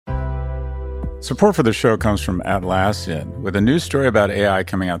Support for the show comes from Atlassian. With a news story about AI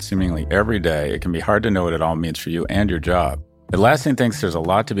coming out seemingly every day, it can be hard to know what it all means for you and your job. Atlassian thinks there's a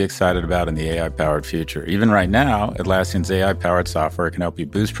lot to be excited about in the AI-powered future. Even right now, Atlassian's AI-powered software can help you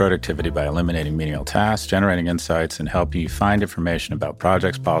boost productivity by eliminating menial tasks, generating insights, and helping you find information about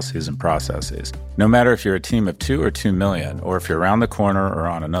projects, policies, and processes. No matter if you're a team of 2 or 2 million, or if you're around the corner or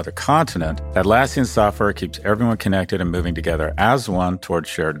on another continent, Atlassian software keeps everyone connected and moving together as one towards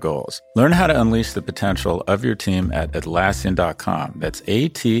shared goals. Learn how to unleash the potential of your team at Atlassian.com. That's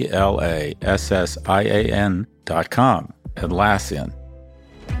Atlassian.com. Atlassian.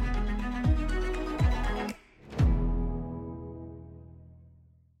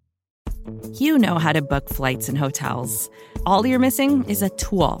 You know how to book flights and hotels. All you're missing is a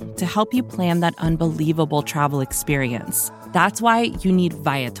tool to help you plan that unbelievable travel experience. That's why you need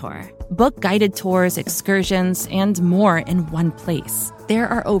Viator. Book guided tours, excursions, and more in one place. There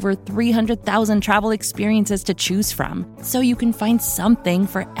are over 300,000 travel experiences to choose from, so you can find something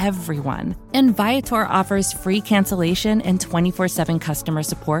for everyone. And Viator offers free cancellation and 24/7 customer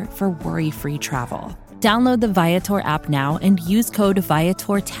support for worry-free travel. Download the Viator app now and use code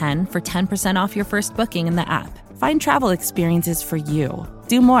Viator10 for 10% off your first booking in the app. Find travel experiences for you.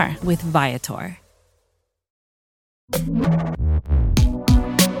 Do more with Viator.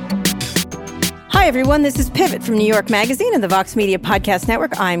 Hi, everyone. This is Pivot from New York Magazine and the Vox Media Podcast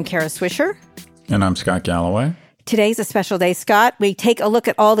Network. I'm Kara Swisher. And I'm Scott Galloway. Today's a special day, Scott. We take a look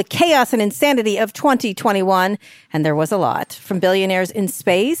at all the chaos and insanity of 2021, and there was a lot. From billionaires in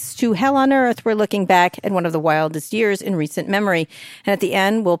space to hell on earth, we're looking back at one of the wildest years in recent memory. And at the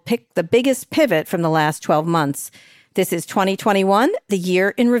end, we'll pick the biggest pivot from the last 12 months. This is 2021, the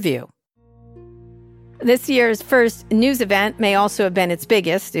year in review. This year's first news event may also have been its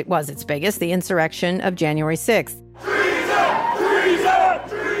biggest. It was its biggest, the insurrection of January 6th. Treason! Treason!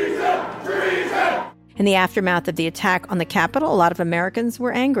 Treason! Treason! In the aftermath of the attack on the Capitol, a lot of Americans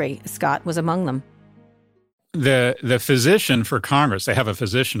were angry. Scott was among them. The physician for Congress, they have a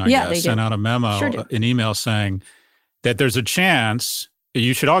physician, I guess, sent out a memo, an email saying that there's a chance,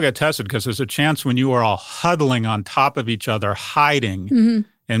 you should all get tested because there's a chance when you are all huddling on top of each other, hiding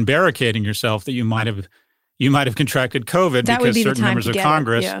and barricading yourself that you might have contracted COVID because certain members of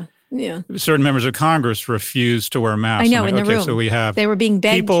Congress, certain members of Congress refused to wear masks. I know, in the room. So we have they were being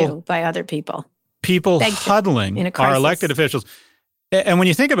begged to by other people. People huddling are elected officials. And when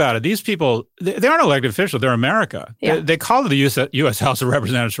you think about it, these people, they aren't elected officials. They're America. Yeah. They call it the U.S. House of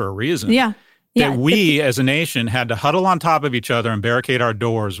Representatives for a reason. Yeah. That we as a nation had to huddle on top of each other and barricade our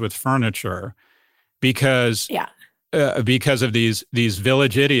doors with furniture because of these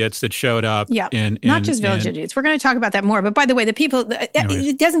village idiots that showed up. Yeah, not just village idiots. We're going to talk about that more. But by the way, the people,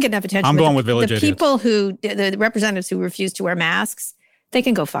 it doesn't get enough attention. I'm going with village idiots. The people the representatives who refuse to wear masks, they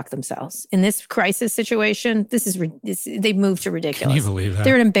can go fuck themselves. In this crisis situation, they've moved to ridiculous. Can you believe that?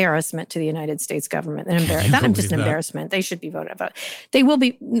 They're an embarrassment to the United States government. Not just an embarrassment. They should be voted out. They will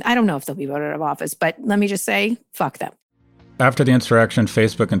be, I don't know if they'll be voted out of office, but let me just say, fuck them. After the insurrection,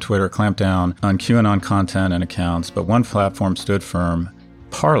 Facebook and Twitter clamped down on QAnon content and accounts, but one platform stood firm,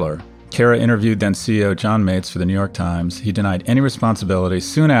 Parler. Kara interviewed then CEO John Mates for the New York Times. He denied any responsibility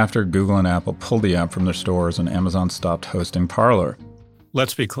soon after Google and Apple pulled the app from their stores and Amazon stopped hosting Parler.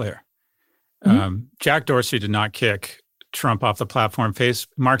 Let's be clear. Jack Dorsey did not kick Trump off the platform.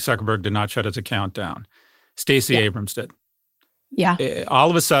 Mark Zuckerberg did not shut his account down. Stacey Abrams did. Yeah. All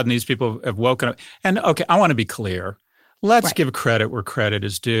of a sudden, these people have woken up. And okay, I want to be clear. Let's give credit where credit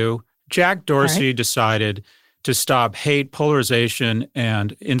is due. Jack Dorsey decided to stop hate, polarization,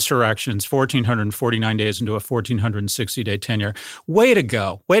 and insurrections 1,449 days into a 1,460-day tenure. Way to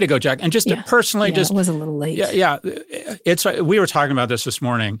go. Way to go, Jack. And just personally, it was a little late. We were talking about this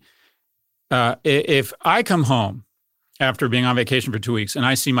morning. If I come home after being on vacation for 2 weeks and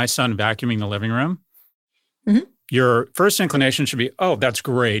I see my son vacuuming the living room, your first inclination should be, oh, that's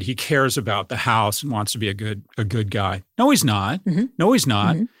great. He cares about the house and wants to be a good guy. No, he's not. No, he's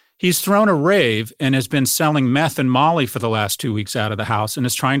not. He's thrown a rave and has been selling meth and Molly for the last 2 weeks out of the house and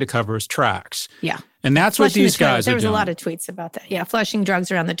is trying to cover his tracks. Yeah. And that's what these guys are doing. There was a lot of tweets about that. Yeah, flushing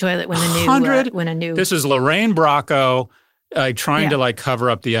drugs around the toilet when a new... This is Lorraine Bracco trying to cover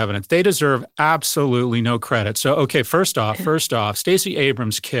up the evidence. They deserve absolutely no credit. So, okay, first off, Stacey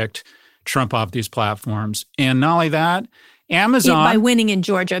Abrams kicked Trump off these platforms. And not only that, Amazon... By winning in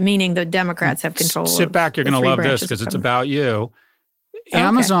Georgia, meaning the Democrats have control. Sit back, you're going to love this because it's about you.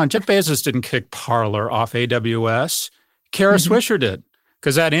 Amazon, Jeff Bezos didn't kick Parler off AWS. Kara Swisher did.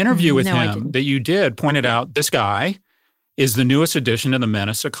 Because that interview with him that you did pointed out this guy is the newest addition to the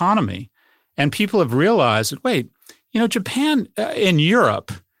menace economy. And people have realized that, wait, Japan in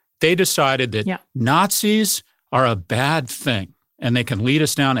Europe, They decided that Nazis are a bad thing and they can lead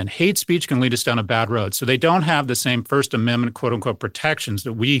us down, and hate speech can lead us down a bad road. So they don't have the same First Amendment, quote unquote, protections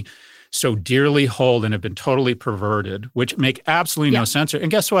that we so dearly hold and have been totally perverted, which make absolutely no sense.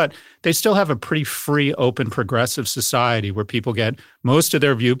 And guess what? They still have a pretty free, open, progressive society where people get most of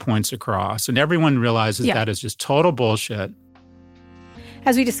their viewpoints across. And everyone realizes that is just total bullshit.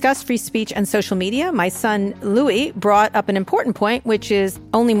 As we discussed free speech and social media, my son Louis brought up an important point, which is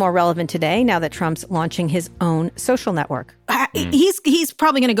only more relevant today now that Trump's launching his own social network. He's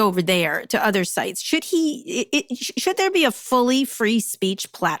probably going to go over there to other sites. Should there be a fully free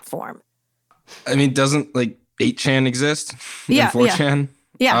speech platform? I mean, doesn't 8chan exist? Yeah, and 4chan?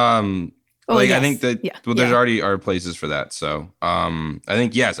 Yeah. I think that there's already are places for that. So I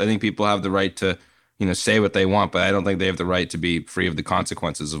think people have the right to say what they want, but I don't think they have the right to be free of the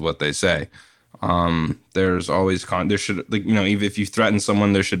consequences of what they say. There's always there should even if you threaten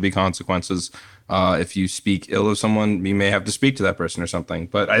someone, there should be consequences. If you speak ill of someone, you may have to speak to that person or something.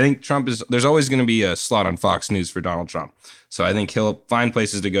 But I think there's always going to be a slot on Fox News for Donald Trump. So I think he'll find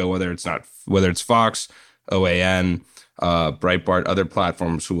places to go, whether it's Fox, OAN, Breitbart, other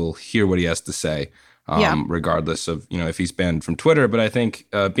platforms who will hear what he has to say. Regardless of, if he's banned from Twitter. But I think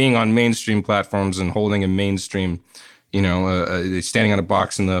being on mainstream platforms and holding a mainstream, standing on a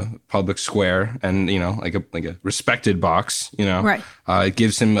box in the public square and, like a respected box, it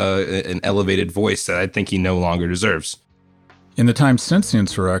gives him an elevated voice that I think he no longer deserves. In the time since the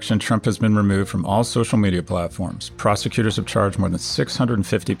insurrection, Trump has been removed from all social media platforms. Prosecutors have charged more than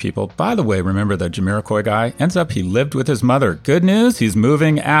 650 people. By the way, remember the Jamiroquai guy? Ends up he lived with his mother. Good news, he's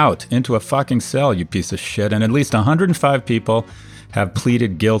moving out into a fucking cell, you piece of shit. And at least 105 people have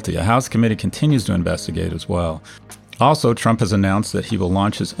pleaded guilty. A House committee continues to investigate as well. Also, Trump has announced that he will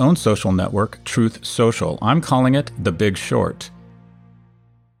launch his own social network, Truth Social. I'm calling it The Big Short.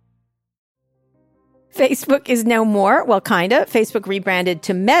 Facebook is no more. Well, kinda. Facebook rebranded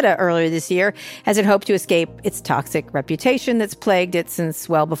to Meta earlier this year as it hoped to escape its toxic reputation that's plagued it since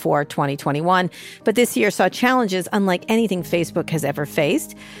well before 2021. But this year saw challenges unlike anything Facebook has ever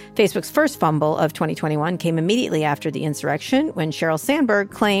faced. Facebook's first fumble of 2021 came immediately after the insurrection when Sheryl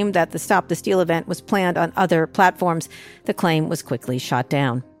Sandberg claimed that the Stop the Steal event was planned on other platforms. The claim was quickly shot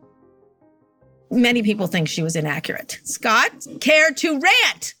down. Many people think she was inaccurate. Scott, care to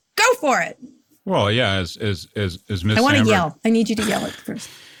rant? Go for it. Well, yeah, as Ms. I want to yell. I need you to yell it first.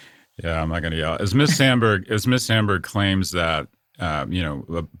 Yeah, I'm not going to yell. As Ms. Sandberg claims that,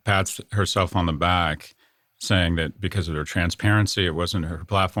 pats herself on the back, saying that because of her transparency, it wasn't her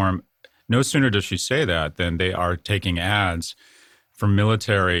platform. No sooner does she say that than they are taking ads for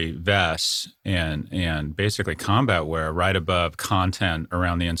military vests and basically combat wear right above content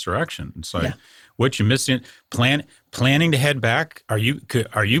around the insurrection. It's like, what you missing? Planning to head back? Are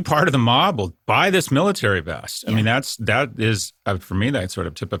you part of the mob? Well, buy this military vest. I mean, that is for me, that sort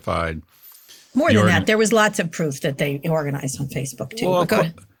of typified. More than that, there was lots of proof that they organized on Facebook too. Well,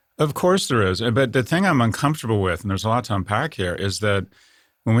 of course there is. But the thing I'm uncomfortable with, and there's a lot to unpack here, is that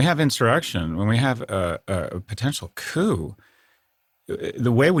when we have insurrection, when we have a potential coup,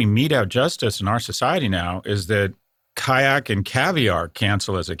 the way we mete out justice in our society now is that Kayak and Caviar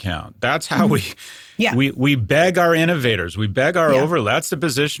cancel his account. That's how we beg our innovators. We beg our overlords. That's the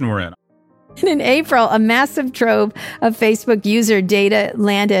position we're in. And in April, a massive trove of Facebook user data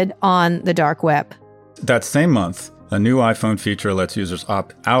landed on the dark web. That same month, a new iPhone feature lets users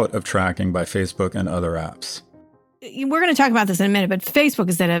opt out of tracking by Facebook and other apps. We're going to talk about this in a minute, but Facebook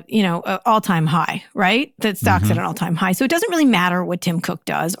is at an all-time high, right? That stock's at an all-time high. So it doesn't really matter what Tim Cook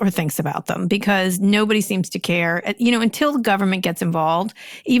does or thinks about them because nobody seems to care. Until the government gets involved,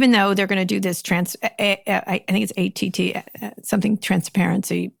 even though they're going to do this I think it's ATT, something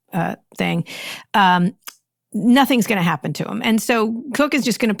transparency thing, nothing's going to happen to them. And so Cook is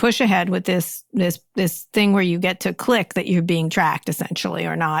just going to push ahead with this thing where you get to click that you're being tracked essentially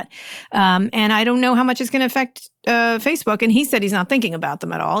or not. And I don't know how much it's going to affect Facebook. And he said he's not thinking about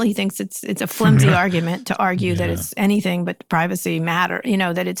them at all. He thinks it's a flimsy argument to argue that it's anything but privacy matter,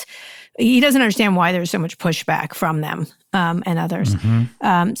 he doesn't understand why there's so much pushback from them and others.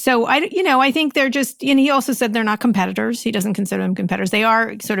 So I think they're just, and he also said they're not competitors. He doesn't consider them competitors. They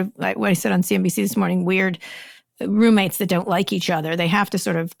are sort of like what I said on CNBC this morning, weird roommates that don't like each other. They have to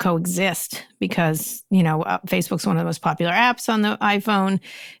sort of coexist because, Facebook's one of the most popular apps on the iPhone.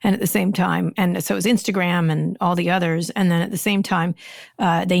 And at the same time, and so is Instagram and all the others. And then at the same time,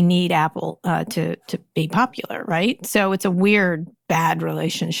 they need Apple to be popular, right? So it's a weird bad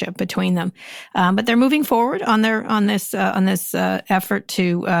relationship between them. But they're moving forward on this effort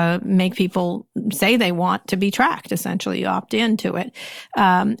to make people say they want to be tracked, essentially opt into it.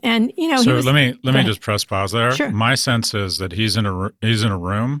 And so let me just press pause there. Sure. My sense is that he's in a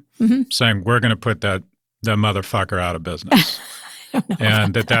room saying we're going to put that motherfucker out of business.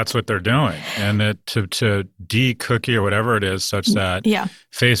 And that's what they're doing. And that to de-cookie or whatever it is such that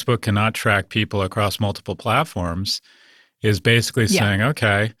Facebook cannot track people across multiple platforms is basically saying,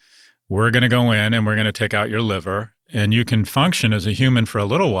 okay, we're going to go in and we're going to take out your liver and you can function as a human for a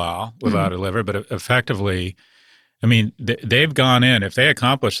little while without a liver, but effectively, I mean, they've gone in. If they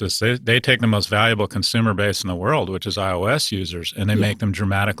accomplish this, they take the most valuable consumer base in the world, which is iOS users, and they make them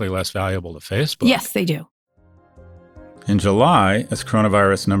dramatically less valuable to Facebook. Yes, they do. In July, as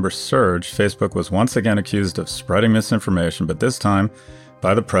coronavirus numbers surged, Facebook was once again accused of spreading misinformation, but this time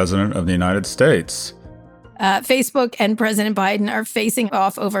by the President of the United States. Facebook and President Biden are facing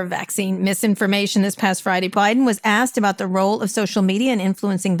off over vaccine misinformation. This past Friday, Biden was asked about the role of social media in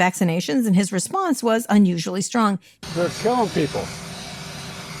influencing vaccinations, and his response was unusually strong. They're killing people.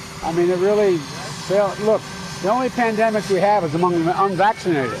 I mean, look, the only pandemic we have is among the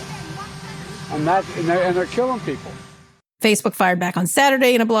unvaccinated, and they're killing people. Facebook fired back on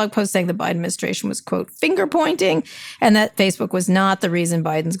Saturday in a blog post saying the Biden administration was, quote, finger pointing, and that Facebook was not the reason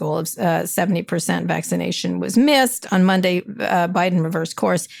Biden's goal of 70% vaccination was missed. On Monday, Biden reversed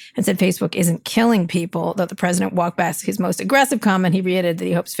course and said Facebook isn't killing people, though the president walked back his most aggressive comment. He reiterated that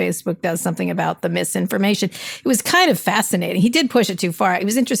he hopes Facebook does something about the misinformation. It was kind of fascinating. He did push it too far. It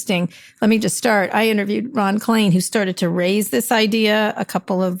was interesting. Let me just start. I interviewed Ron Klain, who started to raise this idea a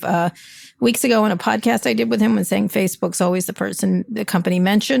couple of weeks ago on a podcast I did with him, when saying Facebook's always the company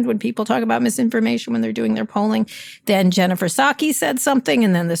mentioned when people talk about misinformation when they're doing their polling. Then Jennifer Psaki said something,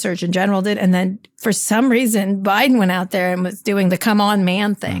 and then the Surgeon General did. And then for some reason, Biden went out there and was doing the come on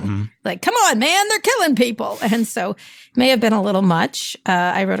man thing. Like, come on, man, they're killing people. And so it may have been a little much.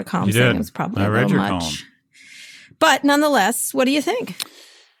 I wrote a column saying it was probably a little much. Column. But nonetheless, what do you think?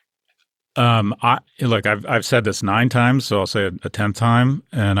 I've said this 9 times, so I'll say it a 10th time,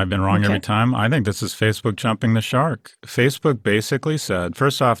 and I've been wrong every time. I think this is Facebook jumping the shark. Facebook basically said,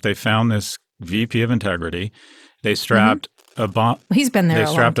 first off, they found this VP of integrity. They strapped a bomb. He's been there.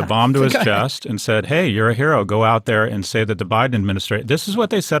 They strapped a bomb to his chest and said, "Hey, you're a hero. Go out there and say that the Biden administration." This is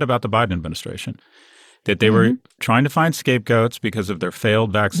what they said about the Biden administration. That they were trying to find scapegoats because of their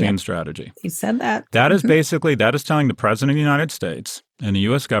failed vaccine strategy. He said that. That is basically, that is telling the President of the United States and the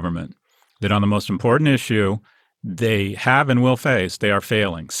U.S. government that on the most important issue they have and will face, they are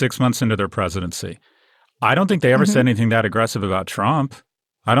failing 6 months into their presidency. I don't think they ever said anything that aggressive about Trump.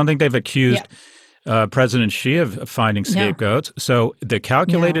 I don't think they've accused President Xi of finding scapegoats. No. So the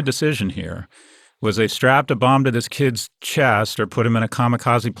calculated decision here was they strapped a bomb to this kid's chest or put him in a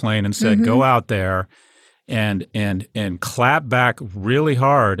kamikaze plane and said, go out there and clap back really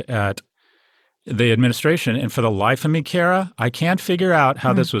hard at the administration. And for the life of me, Kara, I can't figure out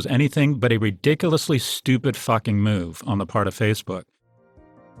how this was anything but a ridiculously stupid fucking move on the part of Facebook.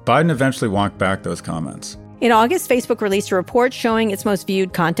 Biden eventually walked back those comments. In August, Facebook released a report showing its most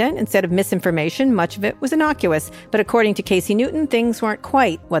viewed content. Instead of misinformation, much of it was innocuous. But according to Casey Newton, things weren't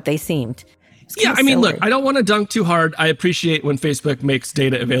quite what they seemed. Yeah, I mean, look, I don't want to dunk too hard. I appreciate when Facebook makes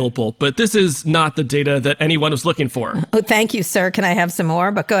data available, but this is not the data that anyone was looking for. Oh, thank you, sir. Can I have some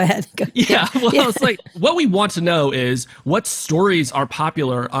more? But go ahead. It's like what we want to know is what stories are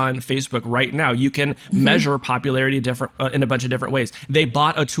popular on Facebook right now. You can measure popularity in a bunch of different ways. They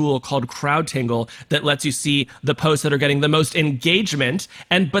bought a tool called CrowdTangle that lets you see the posts that are getting the most engagement,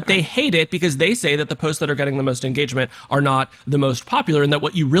 but they hate it because they say that the posts that are getting the most engagement are not the most popular, and that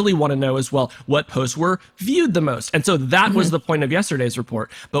what you really want to know is, well, what posts were viewed the most. And so that was the point of yesterday's report.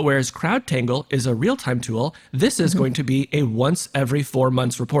 But whereas CrowdTangle is a real-time tool, this is going to be a once every 4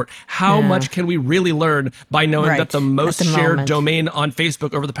 months report. How much can we really learn by knowing that the most shared domain on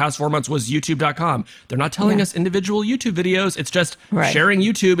Facebook over the past 4 months was youtube.com? They're not telling us individual YouTube videos. It's just sharing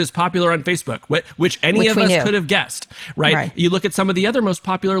YouTube is popular on Facebook, which any of us could have guessed, right? You look at some of the other most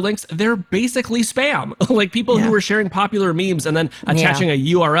popular links, they're basically spam. Like people who were sharing popular memes and then attaching a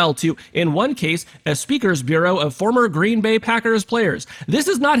URL to, in one case, a speakers bureau of former Green Bay Packers players. This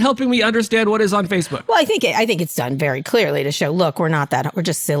is not helping me understand what is on Facebook. Well, I think it's done very clearly to show, look, we're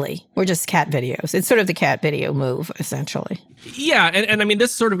just silly. We're just cat videos. It's sort of the cat video move, essentially. Yeah, and I mean,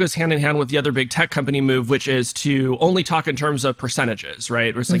 this sort of goes hand in hand with the other big tech company move, which is to only talk in terms of percentages,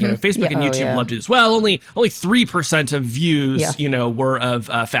 right? Where it's like, Facebook and YouTube love to do this. Well, only 3% of views, were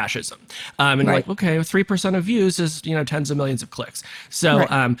of fascism. And you're like, okay, 3% of views is, tens of millions of clicks.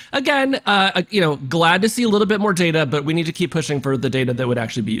 So again, glad to see a little bit more data, but we need to keep pushing for the data that would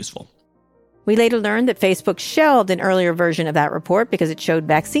actually be useful. We later learned that Facebook shelved an earlier version of that report because it showed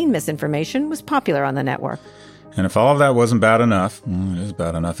vaccine misinformation was popular on the network. And if all of that wasn't bad enough, it is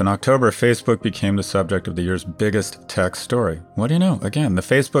bad enough. In October, Facebook became the subject of the year's biggest tech story. What do you know? Again, the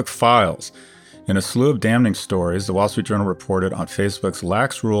Facebook files. In a slew of damning stories, the Wall Street Journal reported on Facebook's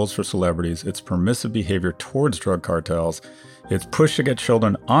lax rules for celebrities, its permissive behavior towards drug cartels, its push to get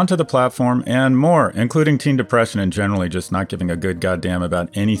children onto the platform, and more, including teen depression and generally just not giving a good goddamn about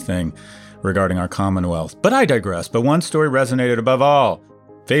anything regarding our Commonwealth. But I digress. But one story resonated above all.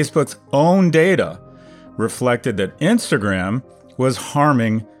 Facebook's own data reflected that Instagram was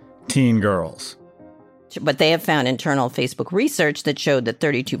harming teen girls. But they have found internal Facebook research that showed that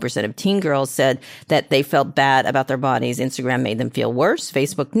 32% of teen girls said that they felt bad about their bodies. Instagram made them feel worse.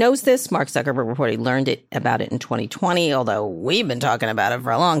 Facebook knows this. Mark Zuckerberg reportedly learned about it in 2020, although we've been talking about it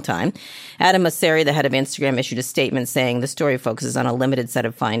for a long time. Adam Mosseri, the head of Instagram, issued a statement saying the story focuses on a limited set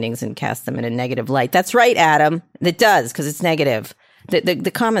of findings and casts them in a negative light. That's right, Adam. It does, because it's negative.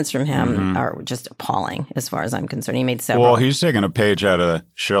 The comments from him are just appalling as far as I'm concerned. He made several. Well, he's taking a page out of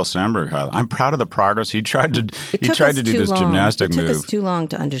Sheryl Sandberg. I'm proud of the progress. He tried to do this gymnastic move. It took us too long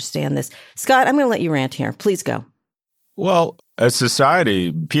to understand this. Scott, I'm going to let you rant here. Please go. Well, as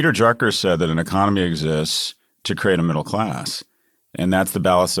society, Peter Drucker said that an economy exists to create a middle class. And that's the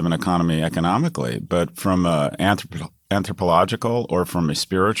ballast of an economy economically. But from an anthropological or from a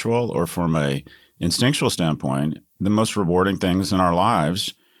spiritual or from a instinctual standpoint, the most rewarding things in our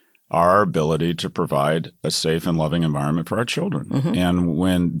lives are our ability to provide a safe and loving environment for our children. Mm-hmm. And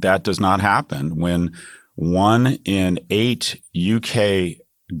when that does not happen, when 1 in 8 UK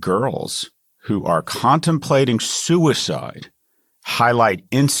girls who are contemplating suicide highlight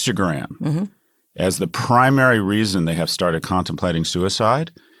Instagram as the primary reason they have started contemplating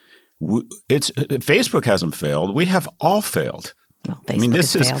suicide, Facebook hasn't failed. We have all failed. Well, Facebook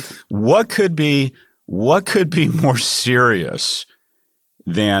has failed. What could be more serious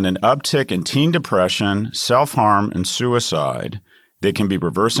than an uptick in teen depression, self-harm, and suicide that can be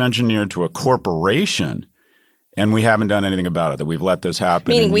reverse engineered to a corporation, and we haven't done anything about it, that we've let this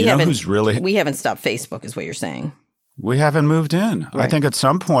happen? Meaning we haven't stopped Facebook is what you're saying. We haven't moved in. Right. I think at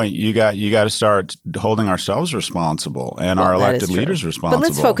some point you got to start holding ourselves responsible and our elected leaders responsible. But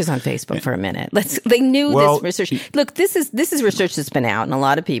let's focus on Facebook for a minute. They knew this research. Look, this is research that's been out, and a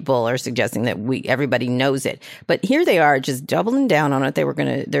lot of people are suggesting that everybody knows it. But here they are, just doubling down on it.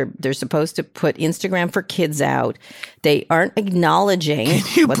 They're supposed to put Instagram for kids out. They aren't acknowledging. Can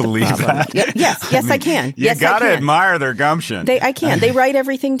you believe that? Yes, I can. You got to admire their gumption. I can. They write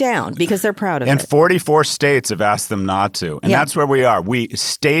everything down because they're proud of it. And 44 states have asked them not to. And that's where we are.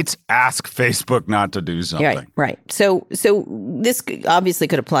 States ask Facebook not to do something. Right. So this obviously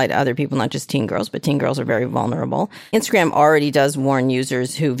could apply to other people, not just teen girls, but teen girls are very vulnerable. Instagram already does warn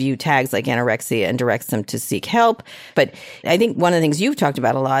users who view tags like anorexia and directs them to seek help. But I think one of the things you've talked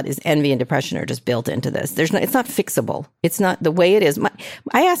about a lot is envy and depression are just built into this. It's not fixable. It's not the way it is.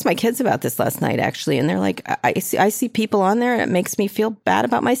 I asked my kids about this last night, actually, and they're like, I see people on there and it makes me feel bad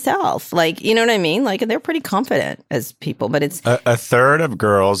about myself. Like, you know what I mean? Like, they're pretty confident as people, but it's a third of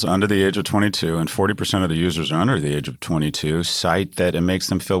girls under the age of 22 and 40% of the users are under the age of 22 cite that it makes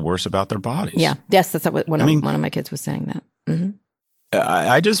them feel worse about their bodies. Yeah. Yes, that's what one of my kids was saying that. Mm-hmm.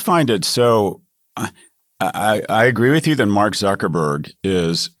 I just find it so. I agree with you that Mark Zuckerberg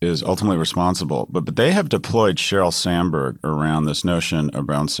is ultimately responsible, but they have deployed Sheryl Sandberg around this notion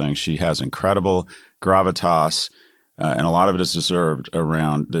around saying she has incredible gravitas, and a lot of it is deserved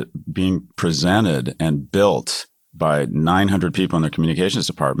around being presented and built by 900 people in their communications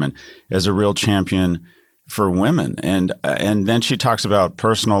department as a real champion for women. And then she talks about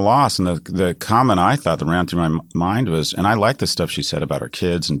personal loss. And the comment I thought that ran through my mind was, and I like the stuff she said about her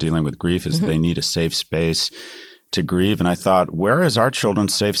kids and dealing with grief, is they need a safe space to grieve. And I thought, where is our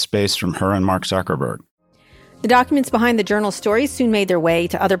children's safe space from her and Mark Zuckerberg? The documents behind the journal stories soon made their way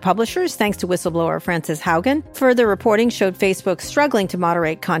to other publishers, thanks to whistleblower Frances Haugen. Further reporting showed Facebook struggling to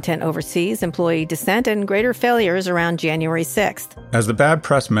moderate content overseas, employee dissent, and greater failures around January 6th. As the bad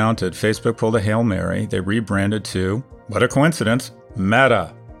press mounted, Facebook pulled a Hail Mary. They rebranded to, what a coincidence,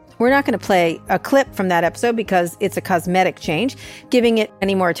 Meta. We're not going to play a clip from that episode because it's a cosmetic change. Giving it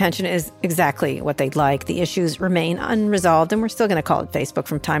any more attention is exactly what they'd like. The issues remain unresolved, and we're still going to call it Facebook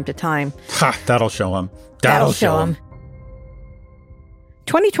from time to time. Ha, that'll show them. That'll show them.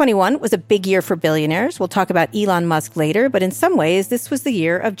 2021 was a big year for billionaires. We'll talk about Elon Musk later, but in some ways, this was the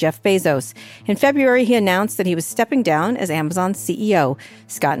year of Jeff Bezos. In February, he announced that he was stepping down as Amazon's CEO.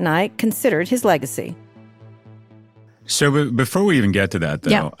 Scott and I considered his legacy. So before we even get to that,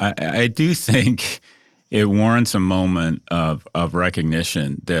 though, I do think it warrants a moment of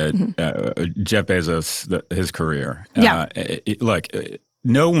recognition that Jeff Bezos, his career. Look,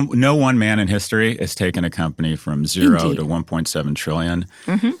 no one man in history has taken a company from zero to 1.7 trillion.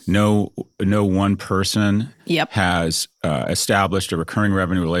 No one person has established a recurring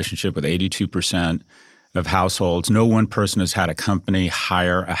revenue relationship with 82% of households. No one person has had a company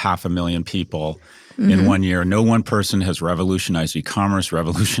hire 500,000 people in 1 year. No one person has revolutionized e-commerce,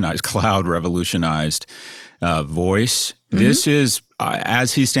 revolutionized cloud, revolutionized voice. This is,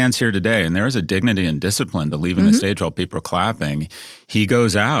 as he stands here today, and there is a dignity and discipline to leaving the stage while people are clapping. He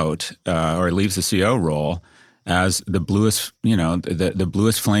goes out or leaves the CEO role as the bluest, the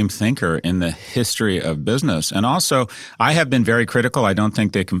bluest flame thinker in the history of business. And also, I have been very critical. I don't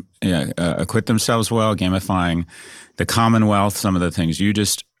think they can acquit themselves well, gamifying the Commonwealth, some of the things you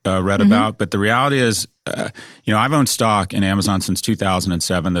just read about. But the reality is, I've owned stock in Amazon since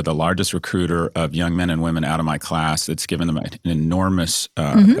 2007. They're the largest recruiter of young men and women out of my class. It's given them an enormous,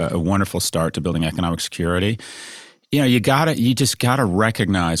 a wonderful start to building economic security. You just gotta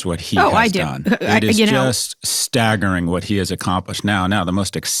recognize what he has done. It is just staggering what he has accomplished. Now, the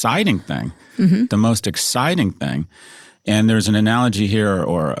most exciting thing, and there's an analogy here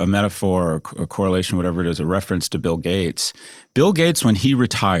or a metaphor or a correlation, whatever it is, a reference to Bill Gates. Bill Gates, when he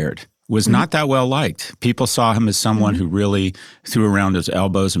retired, was not that well liked. People saw him as someone who really threw around his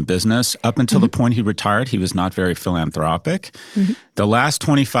elbows in business. Up until the point he retired, he was not very philanthropic. The last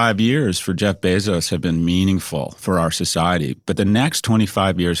 25 years for Jeff Bezos have been meaningful for our society, but the next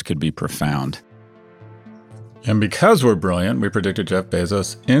 25 years could be profound. And because we're brilliant, we predicted Jeff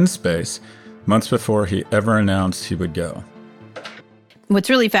Bezos in space months before he ever announced he would go. What's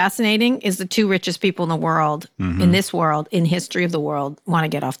really fascinating is the two richest people in the world, in this world, in history of the world, want to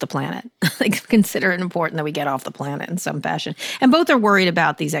get off the planet. Consider it important that we get off the planet in some fashion. And both are worried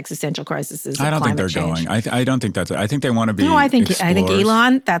about these existential crises. I don't think they're going. I don't think that's it. I think they want to be I think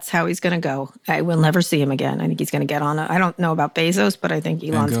Elon, that's how he's going to go. I will never see him again. I think he's going to get on I don't know about Bezos, but I think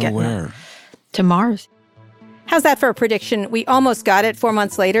Elon's getting to Mars. How's that for a prediction? We almost got it. 4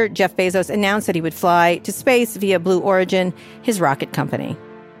 months later, Jeff Bezos announced that he would fly to space via Blue Origin, his rocket company.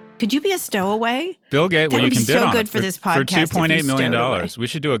 Could you be a stowaway? Bill Gates, well, you can bid on it. That would be so good for this podcast. For $2.8 million. We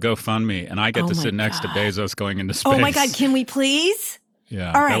should do a GoFundMe, and I get to sit next to Bezos going into space. Oh my God, can we please?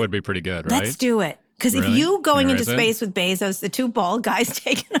 Yeah, all right. That would be pretty good, right? Let's do it. Because if you going into space with Bezos, the two bald guys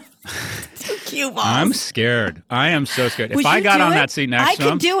taking two cue balls. I'm scared. I am so scared. If I got on that seat next to him.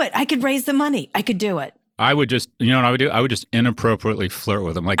 I could do it. I could raise the money. I could do it. I would just, you know what I would do? I would just inappropriately flirt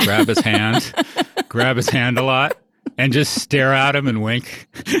with him, like grab his hand, a lot, and just stare at him and wink.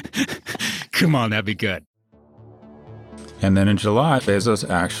 Come on, that'd be good. And then in July, Bezos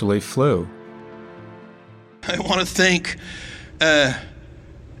actually flew. I want to thank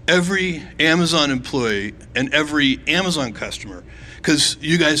every Amazon employee and every Amazon customer, because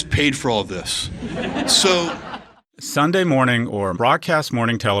you guys paid for all this. So Sunday morning or broadcast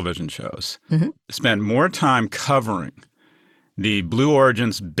morning television shows spent more time covering the Blue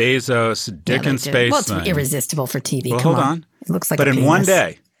Origin's Bezos Dickens space thing. Well, it's irresistible for TV. Well, hold on. It looks like but a in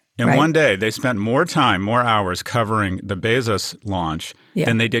penis. one day, they spent more hours covering the Bezos launch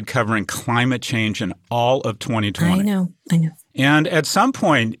than they did covering climate change in all of 2020. I know. And at some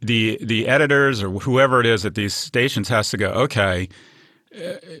point, the editors or whoever it is at these stations has to go, okay,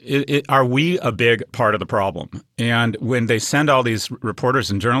 are we a big part of the problem? And when they send all these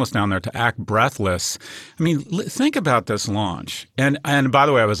reporters and journalists down there to act breathless, I mean, think about this launch. And by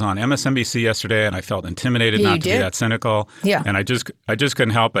the way, I was on MSNBC yesterday, and I felt intimidated not to be that cynical. Yeah. And I just couldn't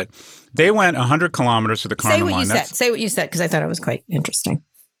help it. They went 100 kilometers to the Kármán line. Say what you said, because I thought it was quite interesting.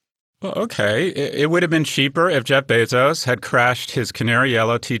 Well, okay. It would have been cheaper if Jeff Bezos had crashed his canary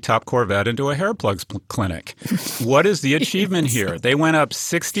yellow T-top Corvette into a hair plugs clinic. What is the achievement here? They went up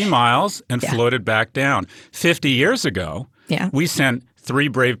 60 miles and floated back down. 50 years ago, we sent 3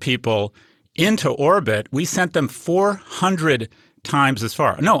 brave people into orbit. We sent them 400 times as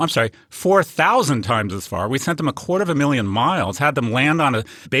far. No, I'm sorry, 4,000 times as far. We sent them 250,000 miles, had them land on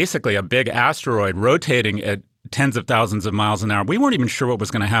basically a big asteroid rotating at tens of thousands of miles an hour. We weren't even sure what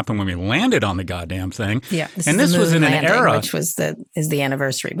was going to happen when we landed on the goddamn thing. Yeah, this was in an era, which is the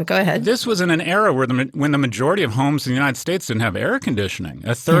anniversary. But go ahead. This was in an era when the majority of homes in the United States didn't have air conditioning.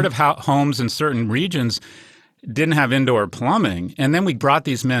 A third of homes in certain regions didn't have indoor plumbing. And then we brought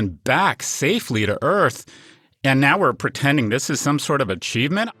these men back safely to Earth, and now we're pretending this is some sort of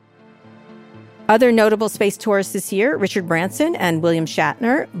achievement. Other notable space tourists this year, Richard Branson and William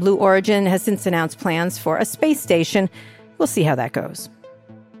Shatner. Blue Origin has since announced plans for a space station. We'll see how that goes.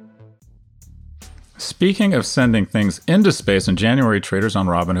 Speaking of sending things into space, in January, traders on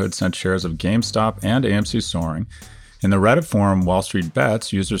Robinhood sent shares of GameStop and AMC soaring. In the Reddit forum Wall Street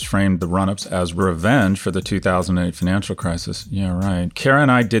Bets, users framed the run-ups as revenge for the 2008 financial crisis. Yeah, right. Kara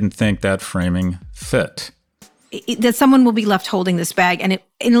and I didn't think that framing fit. That someone will be left holding this bag. And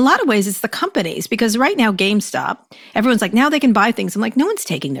in a lot of ways, it's the companies, because right now, GameStop, everyone's like, now they can buy things. I'm like, no one's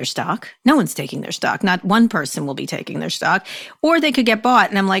taking their stock. No one's taking their stock. Not one person will be taking their stock, or they could get bought.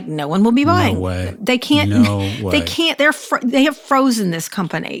 And I'm like, no one will be buying. No way. They can't. No way. They can't. They have frozen this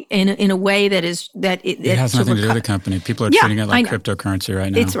company in a way that is that it has nothing to do with the company. People are treating it like cryptocurrency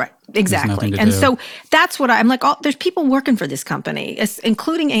right now. It's right. Exactly. And so that's what I'm like, there's people working for this company,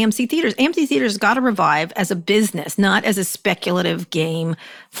 including AMC Theaters. AMC Theaters got to revive as a business, not as a speculative game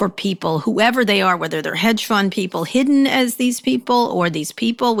for people, whoever they are, whether they're hedge fund people hidden as these people or these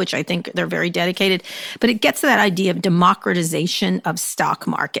people, which I think they're very dedicated. But it gets to that idea of democratization of stock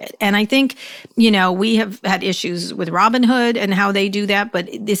market. And I think, we have had issues with Robinhood and how they do that. But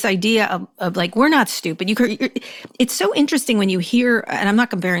this idea of like, we're not stupid. It's so interesting when you hear, and I'm not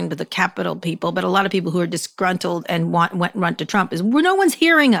comparing with the Capitol people, but a lot of people who are disgruntled and run to Trump is, no one's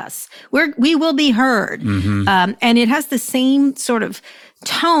hearing us. We will be heard. Mm-hmm. And it has the same sort of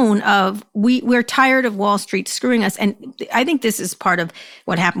tone of we're tired of Wall Street screwing us. And I think this is part of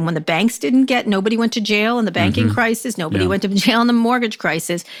what happened when the banks nobody went to jail in the banking crisis. Nobody went to jail in the mortgage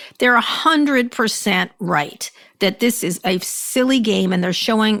crisis. They're 100% right that this is a silly game. And they're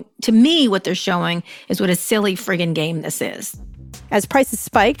showing, to me, what they're showing is what a silly friggin' game this is. As prices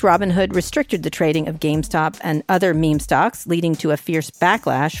spiked, Robinhood restricted the trading of GameStop and other meme stocks, leading to a fierce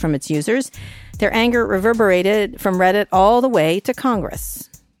backlash from its users. Their anger reverberated from Reddit all the way to Congress.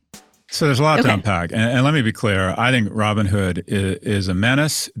 So there's a lot to unpack. And let me be clear. I think Robinhood is a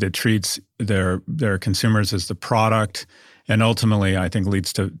menace that treats their consumers as the product, and ultimately, I think,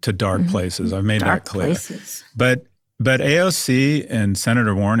 leads to dark places. I've made that clear. Places. But AOC and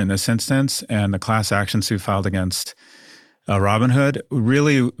Senator Warren in this instance, and the class action suit filed against Robinhood,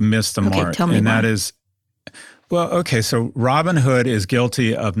 really missed the mark. Tell me and why. That is, so Robinhood is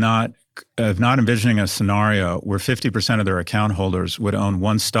guilty of not envisioning a scenario where 50% of their account holders would own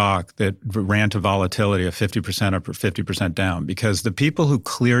one stock that ran to volatility of 50% up or 50% down, because the people who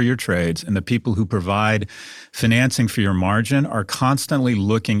clear your trades and the people who provide financing for your margin are constantly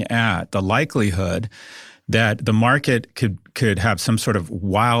looking at the likelihood that the market could have some sort of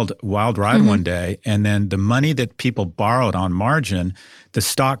wild ride one day, and then the money that people borrowed on margin, the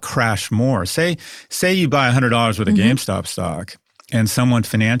stock crashed more. Say you buy $100 with a GameStop stock, and someone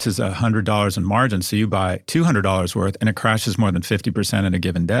finances $100 in margin, so you buy $200 worth, and it crashes more than 50% in a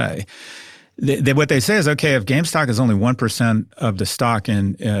given day. What they say is, okay, if GameStop is only 1% of the stock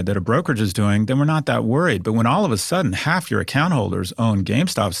that a brokerage is doing, then we're not that worried. But when all of a sudden half your account holders own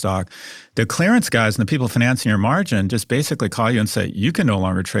GameStop stock, the clearance guys and the people financing your margin just basically call you and say, you can no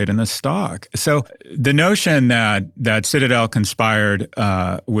longer trade in this stock. So the notion that Citadel conspired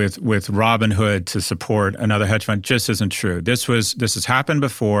with Robinhood to support another hedge fund just isn't true. This has happened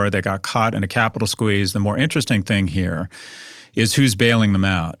before. They got caught in a capital squeeze. The more interesting thing here is who's bailing them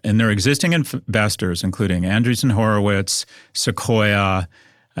out. And their existing investors, including Andreessen Horowitz, Sequoia,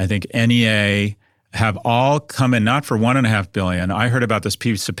 I think NEA, have all come in, not for $1.5 billion. I heard about this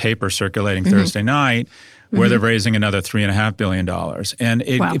piece of paper circulating Thursday night where they're raising another $3.5 billion. And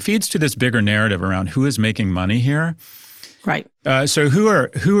it feeds to this bigger narrative around who is making money here. Right. So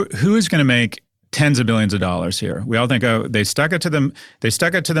who is going to make tens of billions of dollars here? We all think, they stuck it to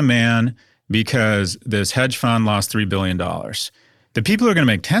the man because this hedge fund lost $3 billion. The people who are going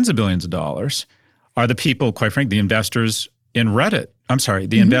to make tens of billions of dollars are the people, quite frankly, the investors in Reddit. I'm sorry,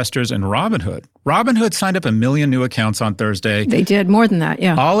 the investors in Robinhood. Robinhood signed up 1 million new accounts on Thursday. They did more than that,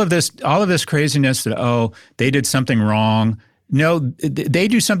 yeah. All of this craziness that, they did something wrong. No, they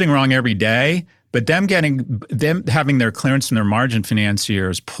do something wrong every day. But them having their clearance and their margin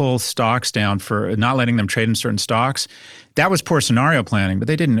financiers pull stocks down for not letting them trade in certain stocks, that was poor scenario planning. But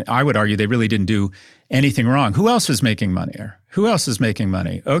I would argue they really didn't do anything wrong. Who else is making money here? Who else is making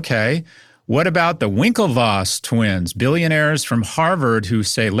money? Okay, what about the Winklevoss twins, billionaires from Harvard who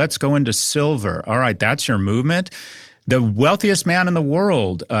say, let's go into silver? All right, that's your movement. The wealthiest man in the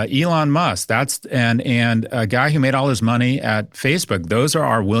world, Elon Musk, and a guy who made all his money at Facebook. Those are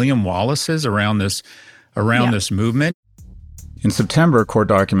our William Wallaces around this movement. In September, court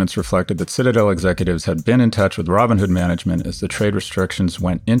documents reflected that Citadel executives had been in touch with Robinhood management as the trade restrictions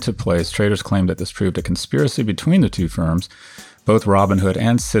went into place. Traders claimed that this proved a conspiracy between the two firms. Both Robinhood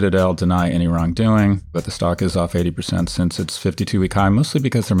and Citadel deny any wrongdoing, but the stock is off 80% since its 52-week high, mostly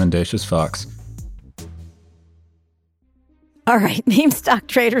because they're mendacious fucks. All right, meme stock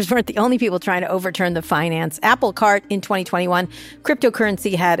traders weren't the only people trying to overturn the finance apple cart in 2021.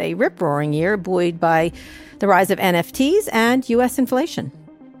 Cryptocurrency had a rip-roaring year, buoyed by the rise of NFTs and U.S. inflation.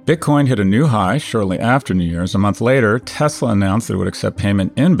 Bitcoin hit a new high shortly after New Year's. A month later, Tesla announced that it would accept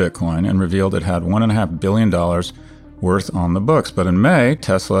payment in Bitcoin and revealed it had $1.5 billion worth on the books. But in May,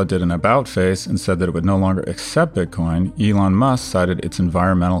 Tesla did an about-face and said that it would no longer accept Bitcoin. Elon Musk cited its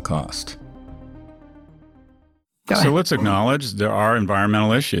environmental cost. So let's acknowledge there are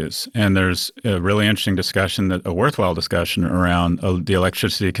environmental issues, and there's a really interesting discussion, a worthwhile discussion around the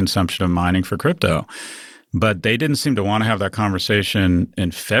electricity consumption of mining for crypto. But they didn't seem to want to have that conversation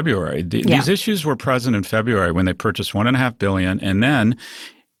in February. These issues were present in February when they purchased $1.5 billion and then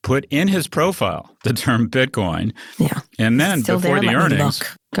put in his profile the term Bitcoin. Yeah. And then before the earnings,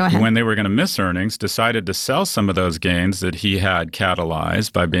 when they were going to miss earnings, decided to sell some of those gains that he had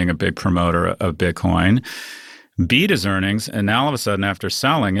catalyzed by being a big promoter of Bitcoin, beat his earnings, and now all of a sudden, after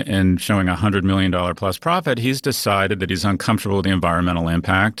selling and showing $100 million plus profit, he's decided that he's uncomfortable with the environmental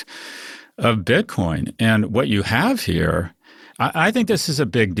impact of Bitcoin. And what you have here, I think this is a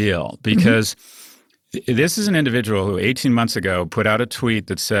big deal because this is an individual who 18 months ago put out a tweet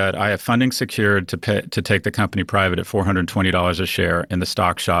that said, I have funding secured to take the company private at $420 a share, and the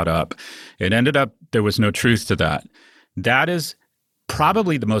stock shot up. It ended up, there was no truth to that. That is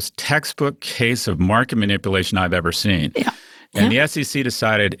probably the most textbook case of market manipulation I've ever seen. Yeah. And the SEC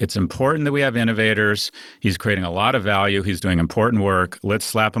decided it's important that we have innovators. He's creating a lot of value. He's doing important work. Let's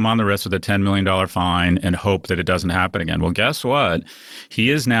slap him on the wrist with a $10 million fine and hope that it doesn't happen again. Well, guess what? He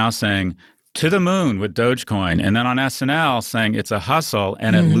is now saying to the moon with Dogecoin, and then on SNL saying it's a hustle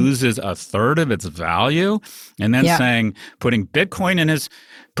and it loses a third of its value, and then saying, putting Bitcoin in his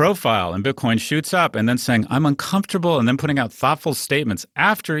profile and Bitcoin shoots up, and then saying, I'm uncomfortable, and then putting out thoughtful statements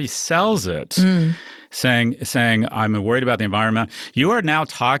after he sells it, saying, I'm worried about the environment. You are now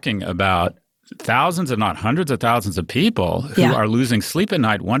talking about thousands, if not hundreds of thousands of people who are losing sleep at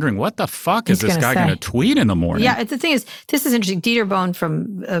night wondering, what the fuck is this guy going to tweet in the morning? Yeah, the thing is, this is interesting. Dieter Bohn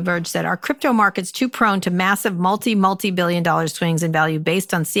from Verge said, are crypto markets too prone to massive multi-billion dollar swings in value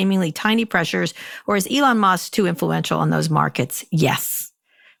based on seemingly tiny pressures, or is Elon Musk too influential on those markets? Yes.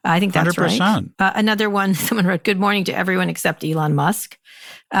 I think that's 100%. Right. Another one, someone wrote, good morning to everyone except Elon Musk,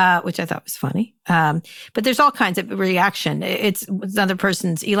 which I thought was funny. But there's all kinds of reaction. It's another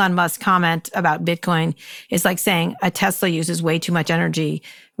person's Elon Musk comment about Bitcoin is like saying a Tesla uses way too much energy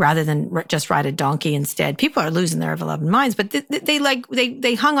rather than just ride a donkey instead. People are losing their beloved minds, but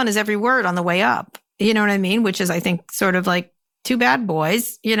they hung on his every word on the way up. You know what I mean? Which is, I think, sort of like, too bad,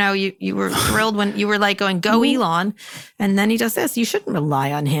 boys. You know, you were thrilled when you were like going, go Elon. And then he does this. You shouldn't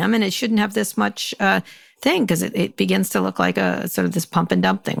rely on him. And it shouldn't have this much thing because it begins to look like a sort of this pump and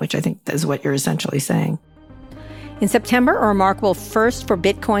dump thing, which I think is what you're essentially saying. In September, a remarkable first for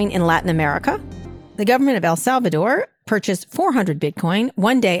Bitcoin in Latin America. The government of El Salvador purchased 400 Bitcoin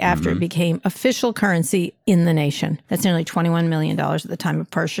one day after it became official currency in the nation. That's nearly $21 million at the time of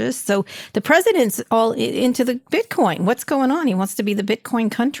purchase. So the president's all into the Bitcoin. What's going on? He wants to be the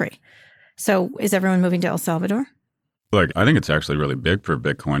Bitcoin country. So is everyone moving to El Salvador? Look, I think it's actually really big for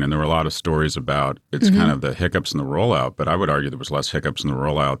Bitcoin, and there were a lot of stories about its kind of the hiccups in the rollout, but I would argue there was less hiccups in the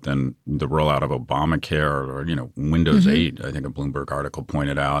rollout than the rollout of Obamacare or Windows 8, I think a Bloomberg article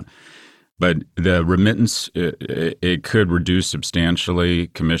pointed out. But the remittance, it could reduce substantially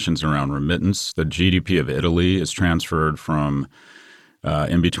commissions around remittance. The GDP of Italy is transferred from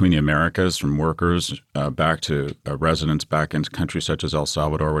in between the Americas, from workers back to residents back into countries such as El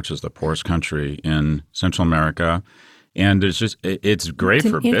Salvador, which is the poorest country in Central America. And it's great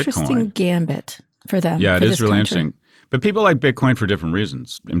for Bitcoin. It's an interesting gambit for them. Yeah, it is really interesting. But people like Bitcoin for different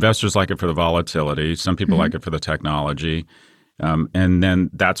reasons. Investors like it for the volatility. Some people like it for the technology. And then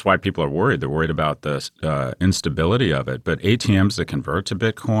that's why people are worried. They're worried about the instability of it. But ATMs that convert to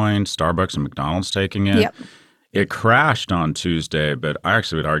Bitcoin, Starbucks and McDonald's taking it, it crashed on Tuesday, but I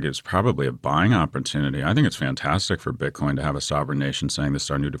actually would argue it's probably a buying opportunity. I think it's fantastic for Bitcoin to have a sovereign nation saying this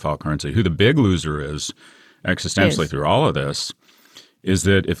is our new default currency. Who the big loser is existentially through all of this is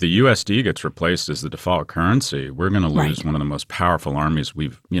that if the USD gets replaced as the default currency, we're going to lose one of the most powerful armies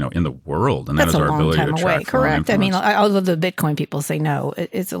we've, in the world, and that's that is our ability to attract foreign Correct. I mean, influence. all of the Bitcoin people say no.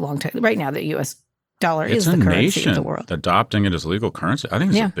 It's a long time. Right now, the U.S. dollar is the currency of the world. Adopting it as legal currency, I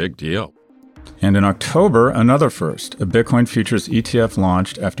think it's a big deal. And in October, another first, a Bitcoin futures ETF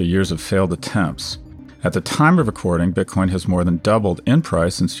launched after years of failed attempts. At the time of recording, Bitcoin has more than doubled in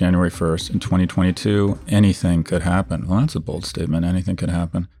price since January 1st. In 2022, anything could happen. Well, that's a bold statement. Anything could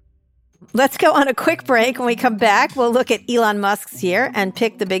happen. Let's go on a quick break. When we come back, we'll look at Elon Musk's year and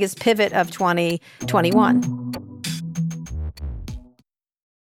pick the biggest pivot of 2021.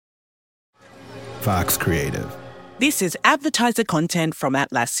 Fox Creative. This is advertiser content from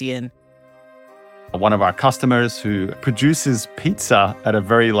Atlassian. One of our customers who produces pizza at a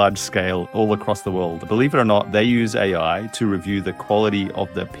very large scale all across the world. Believe it or not, they use AI to review the quality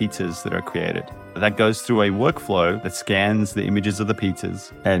of the pizzas that are created. That goes through a workflow that scans the images of the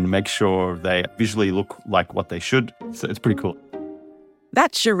pizzas and makes sure they visually look like what they should. So it's pretty cool.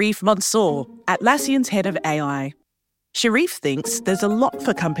 That's Sharif Mansour, Atlassian's head of AI. Sharif thinks there's a lot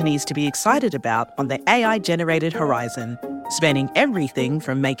for companies to be excited about on the AI-generated horizon, spanning everything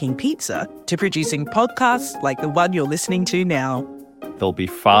from making pizza to producing podcasts like the one you're listening to now. There'll be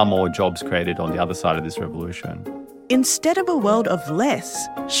far more jobs created on the other side of this revolution. Instead of a world of less,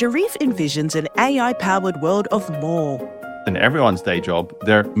 Sharif envisions an AI-powered world of more. In everyone's day job,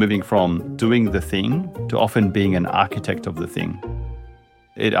 they're moving from doing the thing to often being an architect of the thing.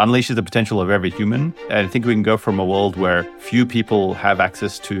 It unleashes the potential of every human. And I think we can go from a world where few people have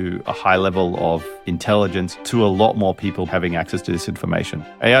access to a high level of intelligence to a lot more people having access to this information.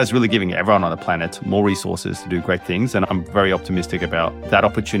 AI is really giving everyone on the planet more resources to do great things. And I'm very optimistic about that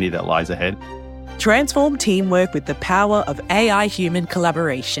opportunity that lies ahead. Transform teamwork with the power of AI-human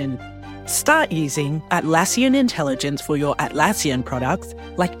collaboration. Start using Atlassian Intelligence for your Atlassian products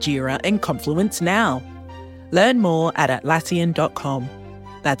like Jira and Confluence now. Learn more at Atlassian.com.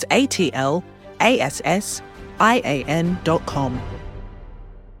 That's ATLASSIAN.com.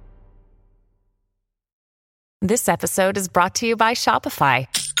 This episode is brought to you by Shopify.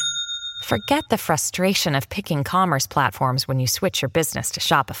 Forget the frustration of picking commerce platforms when you switch your business to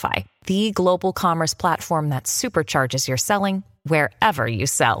Shopify, the global commerce platform that supercharges your selling wherever you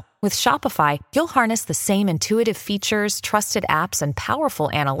sell. With Shopify, you'll harness the same intuitive features, trusted apps, and powerful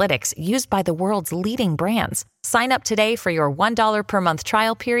analytics used by the world's leading brands. Sign up today for your $1 per month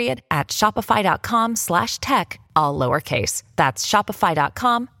trial period at shopify.com/tech, all lowercase. That's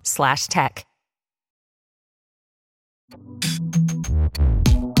shopify.com/tech.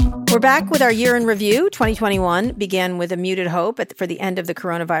 We're back with our year in review. 2021 began with a muted hope for the end of the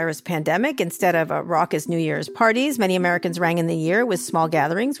coronavirus pandemic. Instead of raucous New Year's parties, many Americans rang in the year with small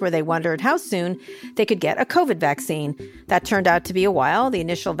gatherings where they wondered how soon they could get a COVID vaccine. That turned out to be a while. The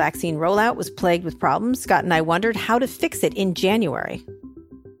initial vaccine rollout was plagued with problems. Scott and I wondered how to fix it in January.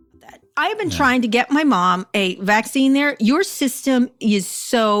 I have been trying to get my mom a vaccine there. Your system is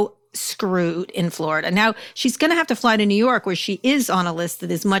so screwed in Florida. Now, she's going to have to fly to New York, where she is on a list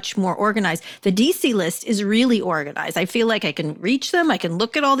that is much more organized. The DC list is really organized. I feel like I can reach them. I can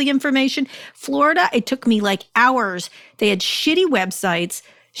look at all the information. Florida, it took me like hours. They had shitty websites,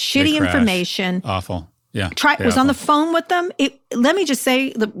 shitty information. Awful. Yeah. Was on the phone with them. Let me just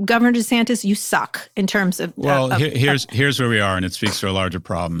say, Governor DeSantis, you suck in terms of. Here's where we are, and it speaks to a larger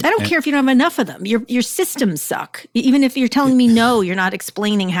problem. I don't care if you don't have enough of them. Your systems suck. Even if you're telling me no, you're not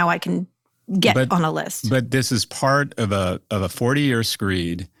explaining how I can get on a list. But this is part of a 40-year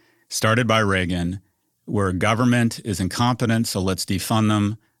screed started by Reagan, where government is incompetent, so let's defund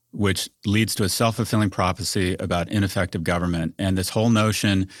them, which leads to a self-fulfilling prophecy about ineffective government. And this whole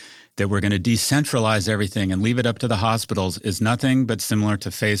notion that we're going to decentralize everything and leave it up to the hospitals is nothing but similar to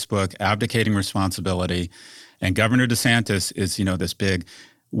Facebook abdicating responsibility. And Governor DeSantis is, this big,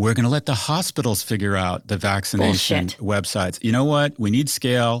 we're going to let the hospitals figure out the vaccination websites. You know what? We need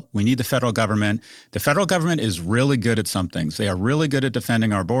scale. We need the federal government. The federal government is really good at some things. They are really good at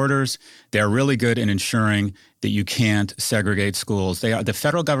defending our borders. They are really good in ensuring that you can't segregate schools. The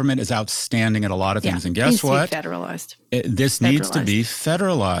federal government is outstanding at a lot of things. And guess what? Federalized. This needs to be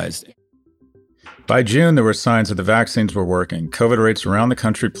federalized. By June, there were signs that the vaccines were working. COVID rates around the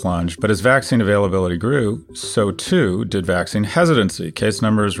country plunged, but as vaccine availability grew, so too did vaccine hesitancy. Case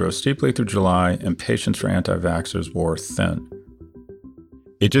numbers rose steeply through July, and patience for anti-vaxxers wore thin.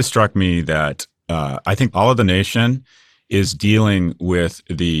 It just struck me that I think all of the nation is dealing with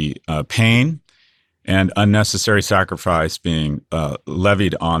the pain and unnecessary sacrifice being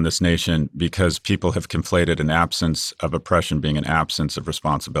levied on this nation because people have conflated an absence of oppression being an absence of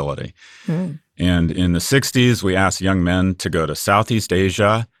responsibility. And in the 60s, we asked young men to go to Southeast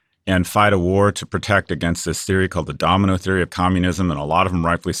Asia and fight a war to protect against this theory called the domino theory of communism. And a lot of them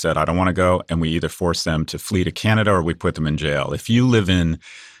rightfully said, I don't want to go. And we either force them to flee to Canada or we put them in jail. If you live in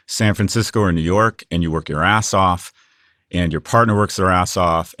San Francisco or New York and you work your ass off, and your partner works their ass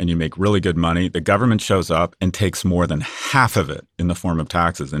off and you make really good money, the government shows up and takes more than half of it in the form of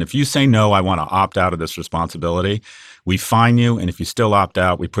taxes. And if you say, no, I want to opt out of this responsibility, we fine you. And if you still opt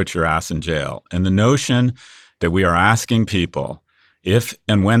out, we put your ass in jail. And the notion that we are asking people, if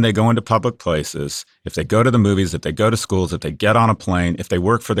and when they go into public places, if they go to the movies, if they go to schools, if they get on a plane, if they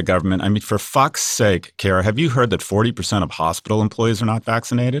work for the government, I mean, for fuck's sake, Kara, have you heard that 40% of hospital employees are not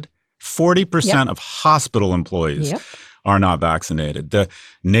vaccinated? 40% of hospital employees are not vaccinated. The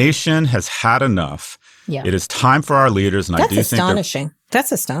nation has had enough. Yeah. It is time for our leaders, and That's I do astonishing. think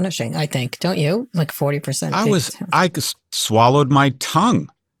That's astonishing, I think. Don't you? Like 40%. I swallowed my tongue.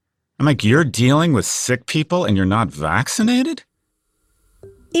 I'm like, you're dealing with sick people and you're not vaccinated?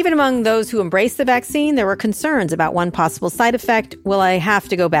 Even among those who embraced the vaccine, there were concerns about one possible side effect. Will I have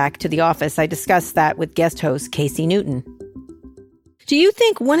to go back to the office? I discussed that with guest host Casey Newton. Do you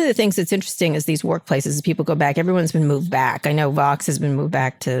think one of the things that's interesting is these workplaces, as people go back, everyone's been moved back. I know Vox has been moved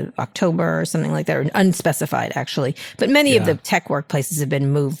back to October or something like that, or unspecified actually. But many of the tech workplaces have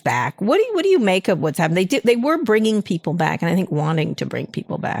been moved back. What do you make of what's happened? They were bringing people back, and I think wanting to bring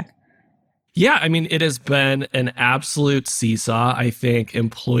people back. Yeah, I mean, it has been an absolute seesaw. I think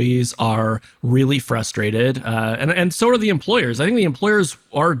employees are really frustrated, and so are the employers. I think the employers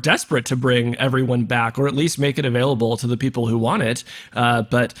are desperate to bring everyone back, or at least make it available to the people who want it.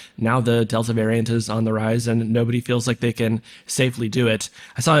 But now the Delta variant is on the rise, and nobody feels like they can safely do it.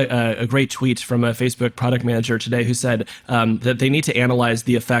 I saw a great tweet from a Facebook product manager today who said that they need to analyze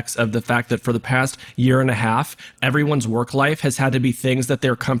the effects of the fact that for the past year and a half, everyone's work life has had to be things that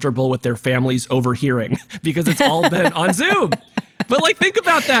they're comfortable with their families overhearing because it's all been on Zoom. But like, think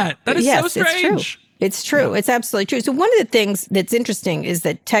about that. That is so strange. It's true. Yeah. It's absolutely true. So one of the things that's interesting is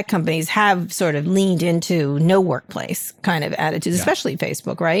that tech companies have sort of leaned into no workplace kind of attitudes, especially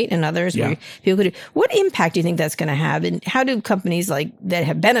Facebook, right? And others. Where people could do. What impact do you think that's going to have? And how do companies like that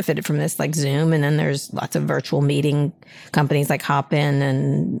have benefited from this, like Zoom, and then there's lots of virtual meeting companies like Hopin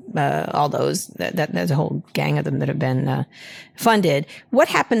and all those, there's a whole gang of them that have been funded. What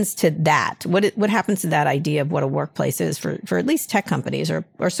happens to that? What happens to that idea of what a workplace is for at least tech companies or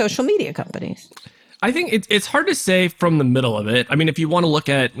social media companies? I think it's hard to say from the middle of it. I mean, if you want to look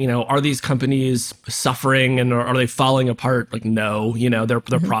at, are these companies suffering and are they falling apart? Like, no, their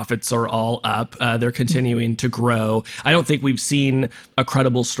profits are all up. They're continuing to grow. I don't think we've seen a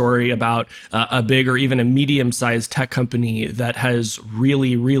credible story about a big or even a medium-sized tech company that has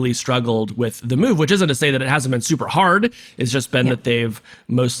really, really struggled with the move, which isn't to say that it hasn't been super hard. It's just been that they've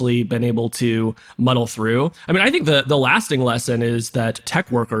mostly been able to muddle through. I mean, I think the lasting lesson is that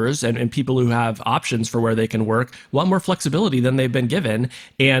tech workers and people who have options for where they can work want more flexibility than they've been given,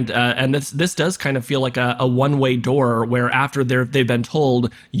 and this does kind of feel like a one-way door where after they've been told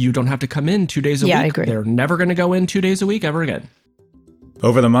you don't have to come in 2 days a week, I agree. They're never going to go in 2 days a week ever again.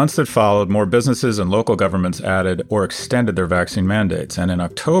 Over the months that followed, more businesses and local governments added or extended their vaccine mandates. And in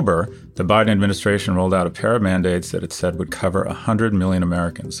October, the Biden administration rolled out a pair of mandates that it said would cover 100 million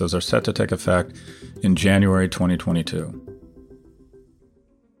Americans. Those are set to take effect in January 2022.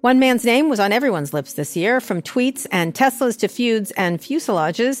 One man's name was on everyone's lips this year, from tweets and Teslas to feuds and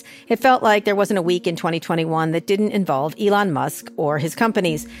fuselages. It felt like there wasn't a week in 2021 that didn't involve Elon Musk or his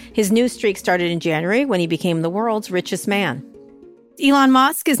companies. His news streak started in January when he became the world's richest man. Elon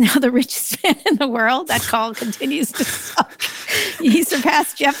Musk is now the richest man in the world. That call continues to suck. He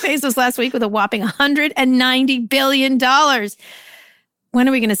surpassed Jeff Bezos last week with a whopping $190 billion. When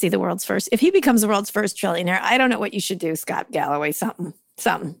are we going to see the world's first? If he becomes the world's first trillionaire, I don't know what you should do, Scott Galloway, something.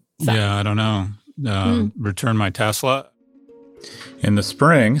 Yeah, I don't know. Return my Tesla. In the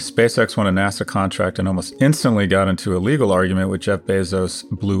spring, SpaceX won a NASA contract and almost instantly got into a legal argument with Jeff Bezos'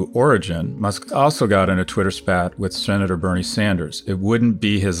 Blue Origin. Musk also got in a Twitter spat with Senator Bernie Sanders. It wouldn't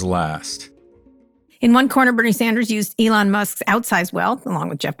be his last. In one corner, Bernie Sanders used Elon Musk's outsized wealth, along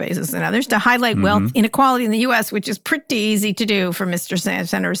with Jeff Bezos and others, to highlight wealth inequality in the U.S., which is pretty easy to do for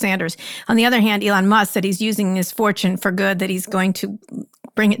Senator Sanders. On the other hand, Elon Musk said he's using his fortune for good, that he's going to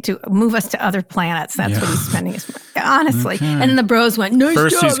bring it to move us to other planets. That's what he's spending his money. Honestly. Okay. And then the bros went, nice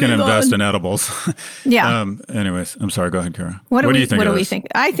First, job, he's going to invest in edibles. Yeah. Anyways, I'm sorry. Go ahead, Kara. What do you think? What do we think?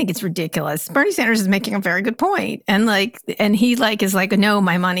 I think it's ridiculous. Bernie Sanders is making a very good point. And he is like, no,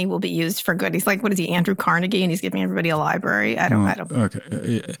 my money will be used for good. He's like, what is he, Andrew Carnegie? And he's giving everybody a library. I don't.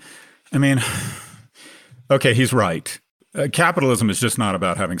 Okay. I mean, okay, he's right. Capitalism is just not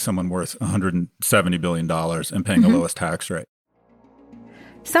about having someone worth $170 billion and paying the lowest tax rate.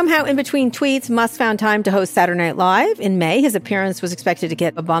 Somehow, in between tweets, Musk found time to host Saturday Night Live. In May, his appearance was expected to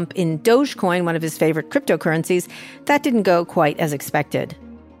get a bump in Dogecoin, one of his favorite cryptocurrencies. That didn't go quite as expected.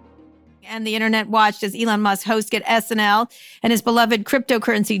 And the internet watched as Elon Musk hosted SNL, and his beloved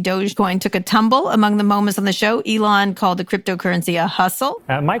cryptocurrency Dogecoin took a tumble. Among the moments on the show, Elon called the cryptocurrency a hustle.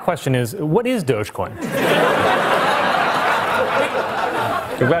 My question is, what is Dogecoin?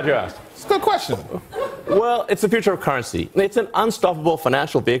 I'm glad you asked. It's a good question. Well, it's the future of currency. It's an unstoppable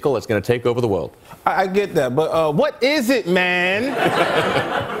financial vehicle that's going to take over the world. I get that, but what is it, man?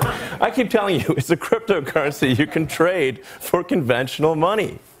 I keep telling you, it's a cryptocurrency you can trade for conventional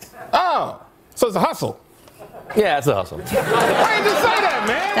money. Oh, so it's a hustle. Yeah, it's a hustle. Why didn't you say that,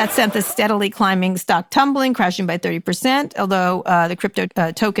 man? That sent the steadily climbing stock tumbling, crashing by 30%, although the crypto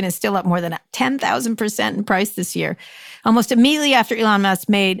token is still up more than 10,000% in price this year. Almost immediately after Elon Musk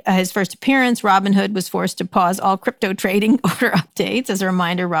made his first appearance, Robinhood was forced to pause all crypto trading order updates. As a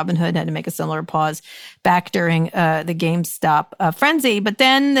reminder, Robinhood had to make a similar pause back during the GameStop frenzy. But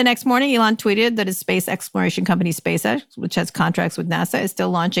then the next morning, Elon tweeted that his space exploration company SpaceX, which has contracts with NASA, is still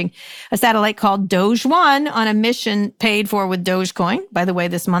launching a satellite called Doge-1 on a mission paid for with Dogecoin. By the way,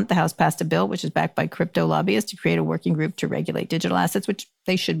 this month, the House passed a bill, which is backed by crypto lobbyists, to create a working group to regulate digital assets, which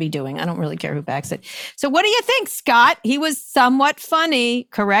they should be doing. I don't really care who backs it. So what do you think, Scott? He was somewhat funny,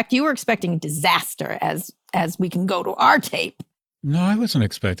 correct? You were expecting disaster as we can go to our tape. No, I wasn't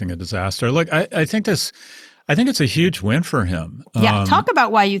expecting a disaster. Look, I think it's a huge win for him. Yeah, talk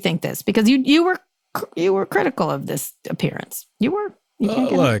about why you think this, because you were critical of this appearance. You can't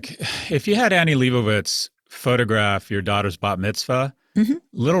get look, if you had Annie Leibovitz photograph your daughter's bat mitzvah,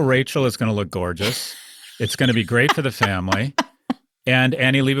 little Rachel is going to look gorgeous. It's going to be great for the family. And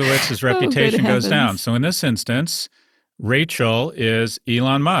Annie Leibovitz's reputation goes down. So in this instance, Rachel is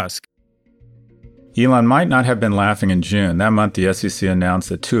Elon Musk. Elon might not have been laughing in June. That month, the SEC announced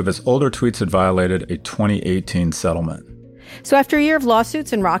that 2 of his older tweets had violated a 2018 settlement. So after a year of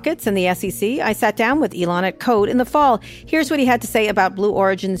lawsuits and rockets in the SEC, I sat down with Elon at Code in the fall. Here's what he had to say about Blue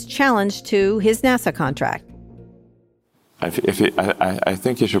Origin's challenge to his NASA contract. I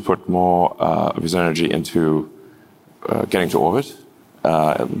think he should put more of his energy into getting to orbit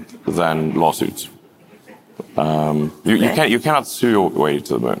than lawsuits. You cannot sue your way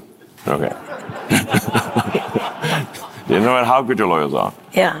to the moon. Okay. No matter how good your lawyers are.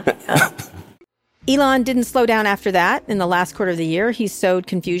 Yeah. Elon didn't slow down after that. In the last quarter of the year, he sowed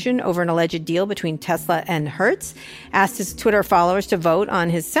confusion over an alleged deal between Tesla and Hertz, asked his Twitter followers to vote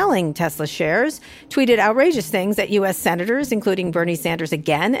on his selling Tesla shares, tweeted outrageous things at U.S. senators, including Bernie Sanders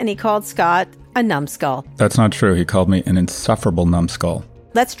again, and he called Scott a numbskull. That's not true. He called me an insufferable numbskull.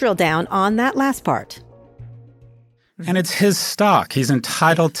 Let's drill down on that last part. And it's his stock. He's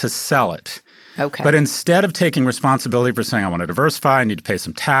entitled to sell it. Okay. But instead of taking responsibility for saying, I want to diversify, I need to pay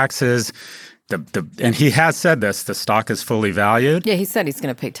some taxes, and he has said this, the stock is fully valued. Yeah, he said he's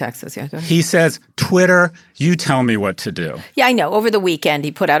going to pay taxes. Yeah, go ahead. He says, Twitter, you tell me what to do. Yeah, I know. Over the weekend,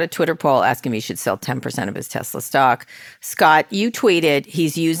 he put out a Twitter poll asking me he should sell 10% of his Tesla stock. Scott, you tweeted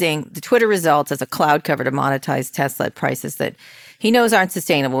he's using the Twitter results as a cloud cover to monetize Tesla at prices that he knows aren't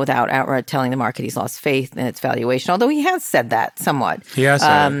sustainable without outright telling the market he's lost faith in its valuation, although he has said that somewhat. He has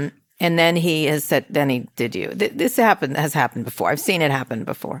said it. And then he has said, then he did you. This has happened before. I've seen it happen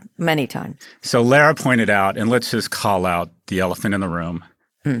before, many times. So Lara pointed out, and let's just call out the elephant in the room.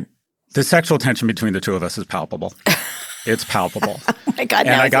 The sexual tension between the two of us is palpable. It's palpable. Oh my God!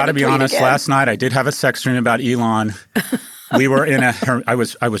 And I got to be honest. Again. Last night I did have a sex dream about Elon. We were in I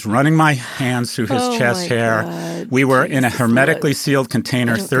was running my hands through his chest hair. God. We were in a hermetically sealed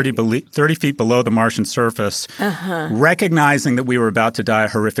container 30 feet below the Martian surface, recognizing that we were about to die a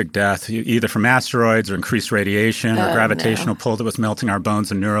horrific death, either from asteroids or increased radiation or gravitational pull that was melting our bones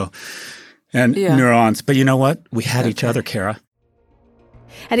and neurons. But you know what? We had each other, Kara.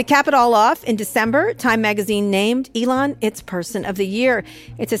 And to cap it all off, in December, Time magazine named Elon its Person of the Year.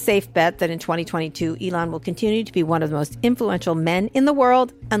 It's a safe bet that in 2022, Elon will continue to be one of the most influential men in the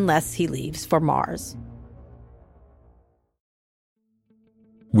world unless he leaves for Mars.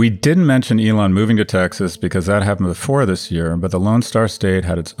 We didn't mention Elon moving to Texas because that happened before this year, but the Lone Star State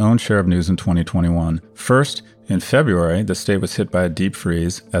had its own share of news in 2021. First, in February, the state was hit by a deep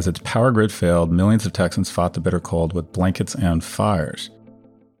freeze. As its power grid failed, millions of Texans fought the bitter cold with blankets and fires.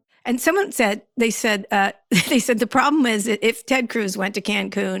 And someone said, they said the problem is that if Ted Cruz went to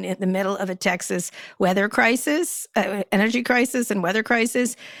Cancun in the middle of a Texas weather crisis, energy crisis and weather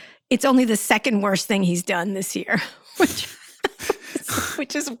crisis, it's only the second worst thing he's done this year, which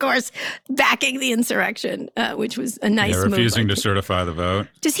is, of course, backing the insurrection, which was a nice move. Refusing to certify the vote.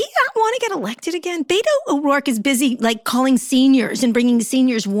 Does he not want to get elected again? Beto O'Rourke is busy, calling seniors and bringing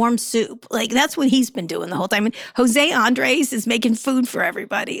seniors warm soup. That's what he's been doing the whole time. And Jose Andres is making food for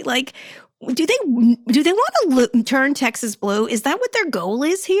everybody. Do they want to turn Texas blue? Is that what their goal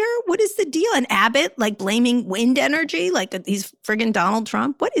is here? What is the deal? And Abbott, blaming wind energy, he's friggin' Donald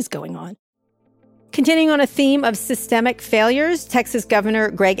Trump? What is going on? Continuing on a theme of systemic failures, Texas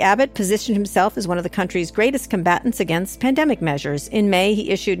Governor Greg Abbott positioned himself as one of the country's greatest combatants against pandemic measures. In May, he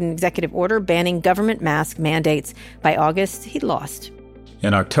issued an executive order banning government mask mandates. By August, he'd lost.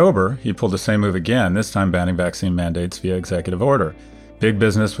 In October, he pulled the same move again, this time banning vaccine mandates via executive order. Big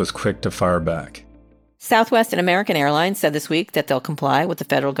business was quick to fire back. Southwest and American Airlines said this week that they'll comply with the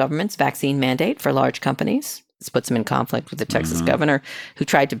federal government's vaccine mandate for large companies. This puts them in conflict with the Texas governor who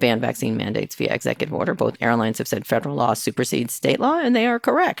tried to ban vaccine mandates via executive order. Both airlines have said federal law supersedes state law, and they are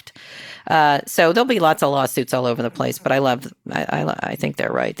correct. So there'll be lots of lawsuits all over the place, but I think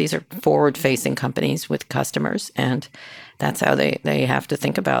they're right. These are forward-facing companies with customers, and that's how they have to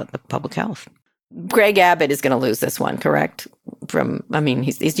think about the public health. Greg Abbott is going to lose this one, correct?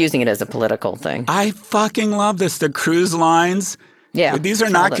 He's using it as a political thing. I fucking love this. The cruise lines. Yeah, these are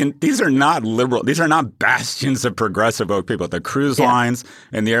not liberal. These are not bastions of progressive woke people. The cruise lines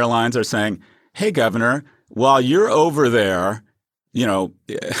and the airlines are saying, "Hey, Governor, while you're over there,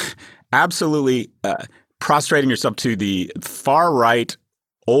 absolutely prostrating yourself to the far right,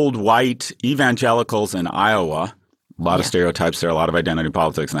 old white evangelicals in Iowa. A lot of stereotypes there, a lot of identity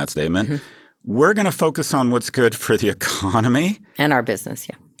politics in that statement. Mm-hmm. We're going to focus on what's good for the economy and our business,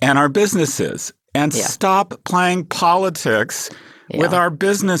 and our businesses, and stop playing politics." With our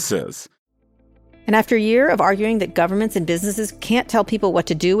businesses. And after a year of arguing that governments and businesses can't tell people what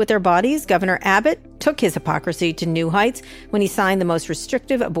to do with their bodies, Governor Abbott took his hypocrisy to new heights when he signed the most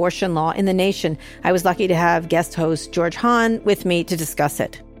restrictive abortion law in the nation. I was lucky to have guest host George Hahn with me to discuss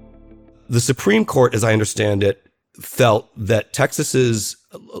it. The Supreme Court, as I understand it, felt that Texas's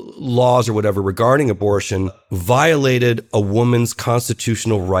laws or whatever regarding abortion violated a woman's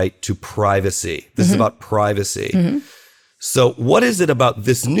constitutional right to privacy. This is about privacy. Mm-hmm. So what is it about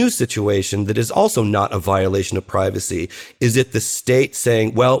this new situation that is also not a violation of privacy? Is it the state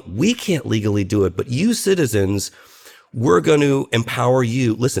saying, well, we can't legally do it, but you citizens, we're going to empower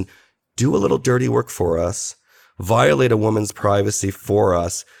you. Listen, do a little dirty work for us, violate a woman's privacy for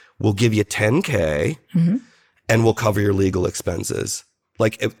us. We'll give you $10K and we'll cover your legal expenses.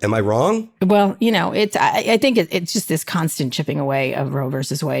 Like, am I wrong? Well, I think it's just this constant chipping away of Roe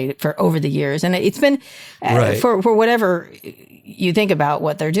versus Wade for over the years. And it's been, for whatever you think about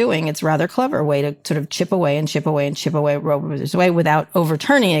what they're doing, it's a rather clever way to sort of chip away Roe versus Wade without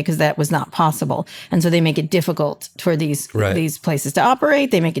overturning it, because that was not possible. And so they make it difficult for these places to operate.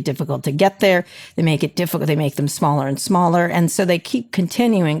 They make it difficult to get there. They make it difficult. They make them smaller and smaller. And so they keep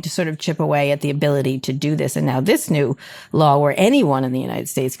continuing to sort of chip away at the ability to do this. And now this new law where anyone in the United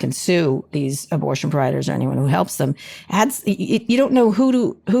States can sue these abortion providers or anyone who helps them you don't know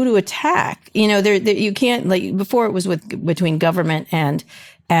who to attack. You can't, like before it was between government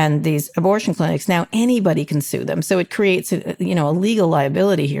and these abortion clinics. Now anybody can sue them. So it creates a legal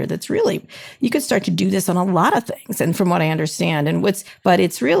liability here that's really, you could start to do this on a lot of things. And from what I understand, but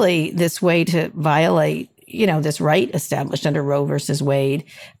it's really this way to violate, this right established under Roe versus Wade.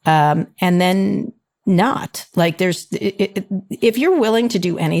 And then not like if you're willing to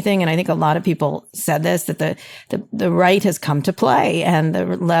do anything, and I think a lot of people said this, that the right has come to play and the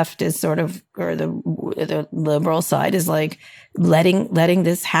left is sort of, or the liberal side is like letting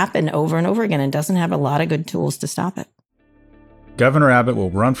this happen over and over again and doesn't have a lot of good tools to stop it. Governor Abbott will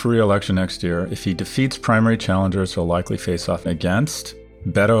run for re-election next year. If he defeats primary challengers, he'll likely face off against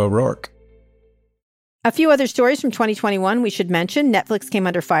Beto O'Rourke. A few other stories from 2021 we should mention. Netflix came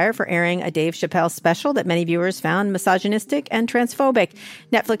under fire for airing a Dave Chappelle special that many viewers found misogynistic and transphobic.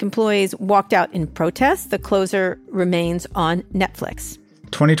 Netflix employees walked out in protest. The closer remains on Netflix.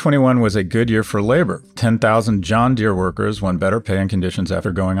 2021 was a good year for labor. 10,000 John Deere workers won better pay and conditions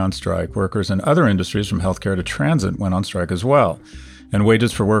after going on strike. Workers in other industries from healthcare to transit went on strike as well. And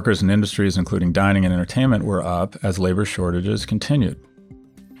wages for workers in industries including dining and entertainment were up as labor shortages continued.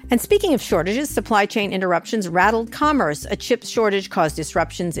 And speaking of shortages, supply chain interruptions rattled commerce. A chip shortage caused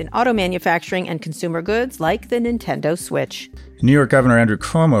disruptions in auto manufacturing and consumer goods like the Nintendo Switch. New York Governor Andrew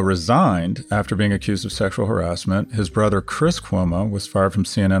Cuomo resigned after being accused of sexual harassment. His brother Chris Cuomo was fired from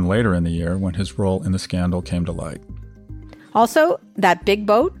CNN later in the year when his role in the scandal came to light. Also, that big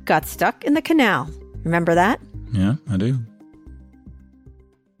boat got stuck in the canal. Remember that? Yeah, I do.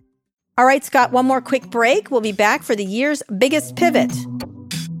 All right, Scott, one more quick break. We'll be back for the year's biggest pivot.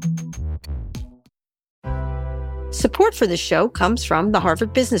 Support for this show comes from the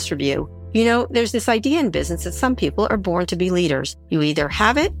Harvard Business Review. There's this idea in business that some people are born to be leaders. You either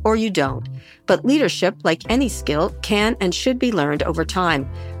have it or you don't. But leadership, like any skill, can and should be learned over time.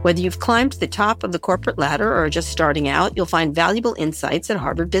 Whether you've climbed to the top of the corporate ladder or are just starting out, you'll find valuable insights at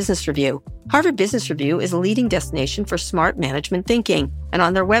Harvard Business Review. Harvard Business Review is a leading destination for smart management thinking. And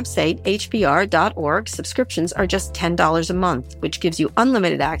on their website, hbr.org, subscriptions are just $10 a month, which gives you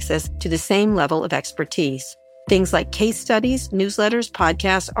unlimited access to the same level of expertise. Things like case studies, newsletters,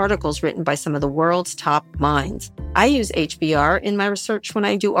 podcasts, articles written by some of the world's top minds. I use HBR in my research when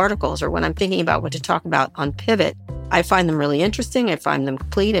I do articles or when I'm thinking about what to talk about on Pivot. I find them really interesting. I find them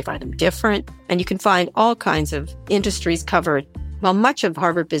complete. I find them different. And you can find all kinds of industries covered. While much of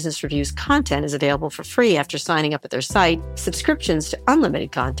Harvard Business Review's content is available for free after signing up at their site, subscriptions to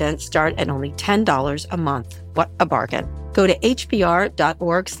unlimited content start at only $10 a month. What a bargain. Go to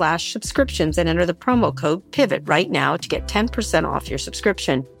hbr.org/subscriptions and enter the promo code PIVOT right now to get 10% off your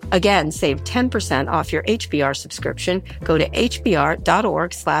subscription. Again, save 10% off your HBR subscription. Go to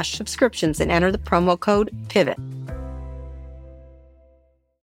hbr.org/subscriptions and enter the promo code PIVOT.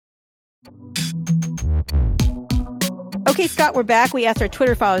 Okay, Scott, we're back. We asked our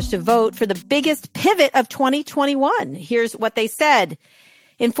Twitter followers to vote for the biggest pivot of 2021. Here's what they said.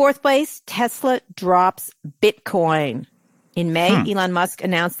 In fourth place, Tesla drops Bitcoin. In May, Elon Musk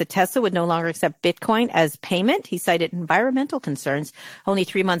announced that Tesla would no longer accept Bitcoin as payment. He cited environmental concerns. Only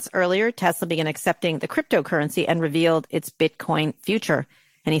 3 months earlier, Tesla began accepting the cryptocurrency and revealed its Bitcoin future.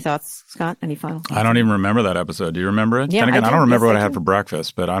 Any thoughts, Scott? Any final thoughts? I don't even remember that episode. Do you remember it? Yeah, I don't remember what I had for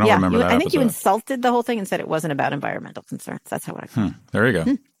breakfast, but I don't remember that episode. I think you insulted the whole thing and said it wasn't about environmental concerns. That's how I felt. There you go.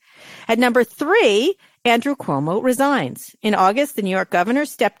 At number 3, Andrew Cuomo resigns. In August, the New York governor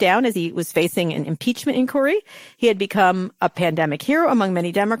stepped down as he was facing an impeachment inquiry. He had become a pandemic hero among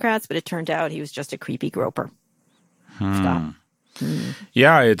many Democrats, but it turned out he was just a creepy groper. Stop.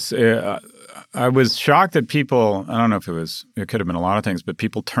 Yeah, it's. I was shocked that people, I don't know if it could have been a lot of things, but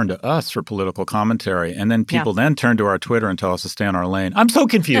people turned to us for political commentary. And then people then turn to our Twitter and tell us to stay in our lane. I'm so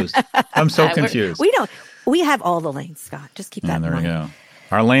confused. I'm so confused. We have all the lanes, Scott. Just keep that in mind. There we go.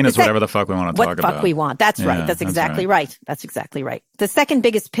 Our lane is whatever the fuck we want to talk about. What fuck we want. That's right. That's exactly right. That's exactly right. The second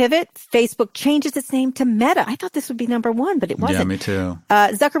biggest pivot, Facebook changes its name to Meta. I thought this would be number 1, but it wasn't. Yeah, me too.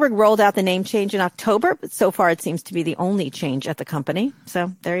 Zuckerberg rolled out the name change in October, but so far it seems to be the only change at the company.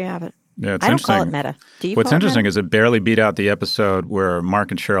 So there you have it. Yeah, it's I don't interesting. call it Meta. Do you? What's interesting is it barely beat out the episode where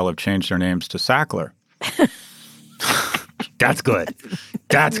Mark and Cheryl have changed their names to Sackler. That's good.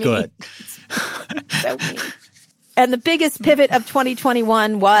 That's good. So mean. And the biggest pivot of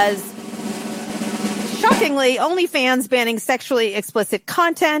 2021 was, shockingly, OnlyFans banning sexually explicit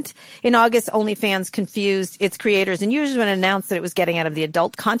content. In August, OnlyFans confused its creators and users when it announced that it was getting out of the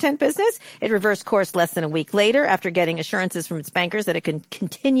adult content business. It reversed course less than a week later after getting assurances from its bankers that it can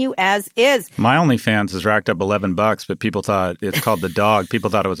continue as is. My OnlyFans has racked up $11, but people thought it's called The Dog. People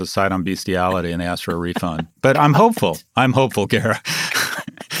thought it was a site on bestiality and they asked for a refund. But I'm hopeful. I'm hopeful, Kara.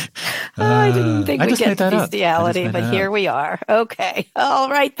 I didn't think we'd get to bestiality, but here we are. Okay. All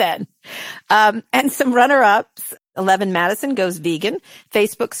right, then. And some runner-ups. 11 Madison goes vegan.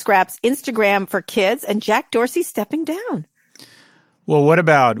 Facebook scraps Instagram for kids, and Jack Dorsey stepping down. Well, what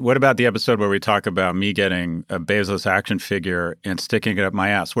about the episode where we talk about me getting a Bezos action figure and sticking it up my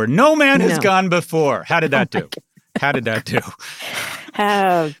ass, where no man has gone before? How did that do? How did that do?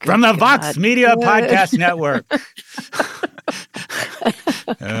 Oh, from the Vox Media Podcast Network.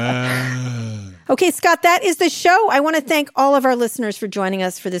 Okay, Scott, that is the show. I want to thank all of our listeners for joining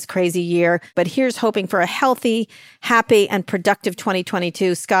us for this crazy year. But here's hoping for a healthy, happy, and productive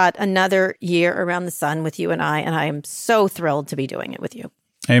 2022. Scott, another year around the sun with you and I am so thrilled to be doing it with you.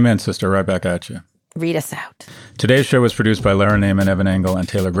 Amen, sister. Right back at you. Read us out. Today's show was produced by Lara Naiman, Evan Engel, and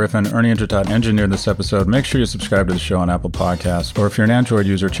Taylor Griffin. Ernie Indradat engineered this episode. Make sure you subscribe to the show on Apple Podcasts, or if you're an Android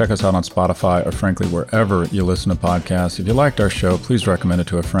user, check us out on Spotify, or frankly, wherever you listen to podcasts. If you liked our show, please recommend it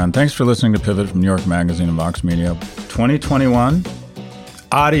to a friend. Thanks for listening to Pivot from New York Magazine and Vox Media. 2021,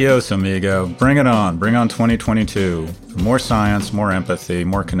 adios, amigo. Bring it on. Bring on 2022. More science, more empathy,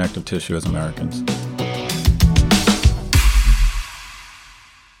 more connective tissue as Americans.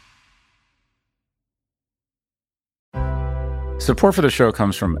 Support for the show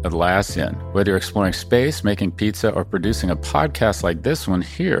comes from Atlassian. Whether you're exploring space, making pizza, or producing a podcast like this one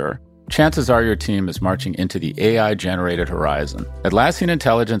here, chances are your team is marching into the AI-generated horizon. Atlassian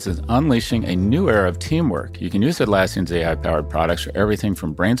Intelligence is unleashing a new era of teamwork. You can use Atlassian's AI-powered products for everything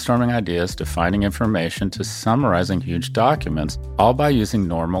from brainstorming ideas to finding information to summarizing huge documents, all by using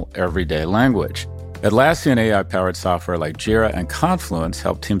normal, everyday language. Atlassian AI-powered software like Jira and Confluence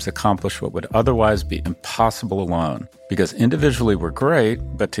help teams accomplish what would otherwise be impossible alone. Because individually we're great,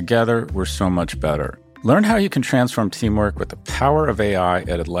 but together we're so much better. Learn how you can transform teamwork with the power of AI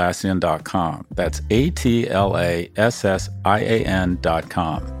at Atlassian.com. That's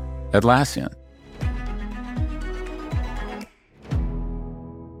Atlassian.com. Atlassian.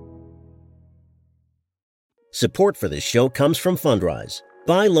 Support for this show comes from Fundrise.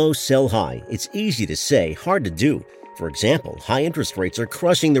 Buy low, sell high. It's easy to say, hard to do. For example, high interest rates are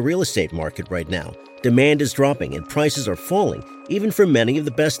crushing the real estate market right now. Demand is dropping and prices are falling, even for many of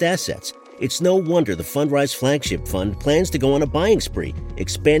the best assets. It's no wonder the Fundrise Flagship Fund plans to go on a buying spree,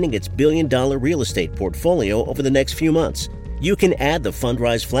 expanding its billion-dollar real estate portfolio over the next few months. You can add the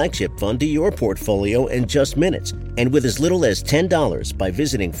Fundrise Flagship Fund to your portfolio in just minutes, and with as little as $10 by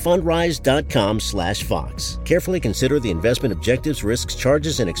visiting fundrise.com/Fox. Carefully consider the investment objectives, risks,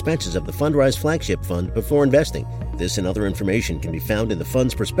 charges, and expenses of the Fundrise Flagship Fund before investing. This and other information can be found in the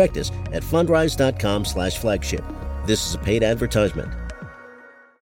fund's prospectus at fundrise.com/flagship. This is a paid advertisement.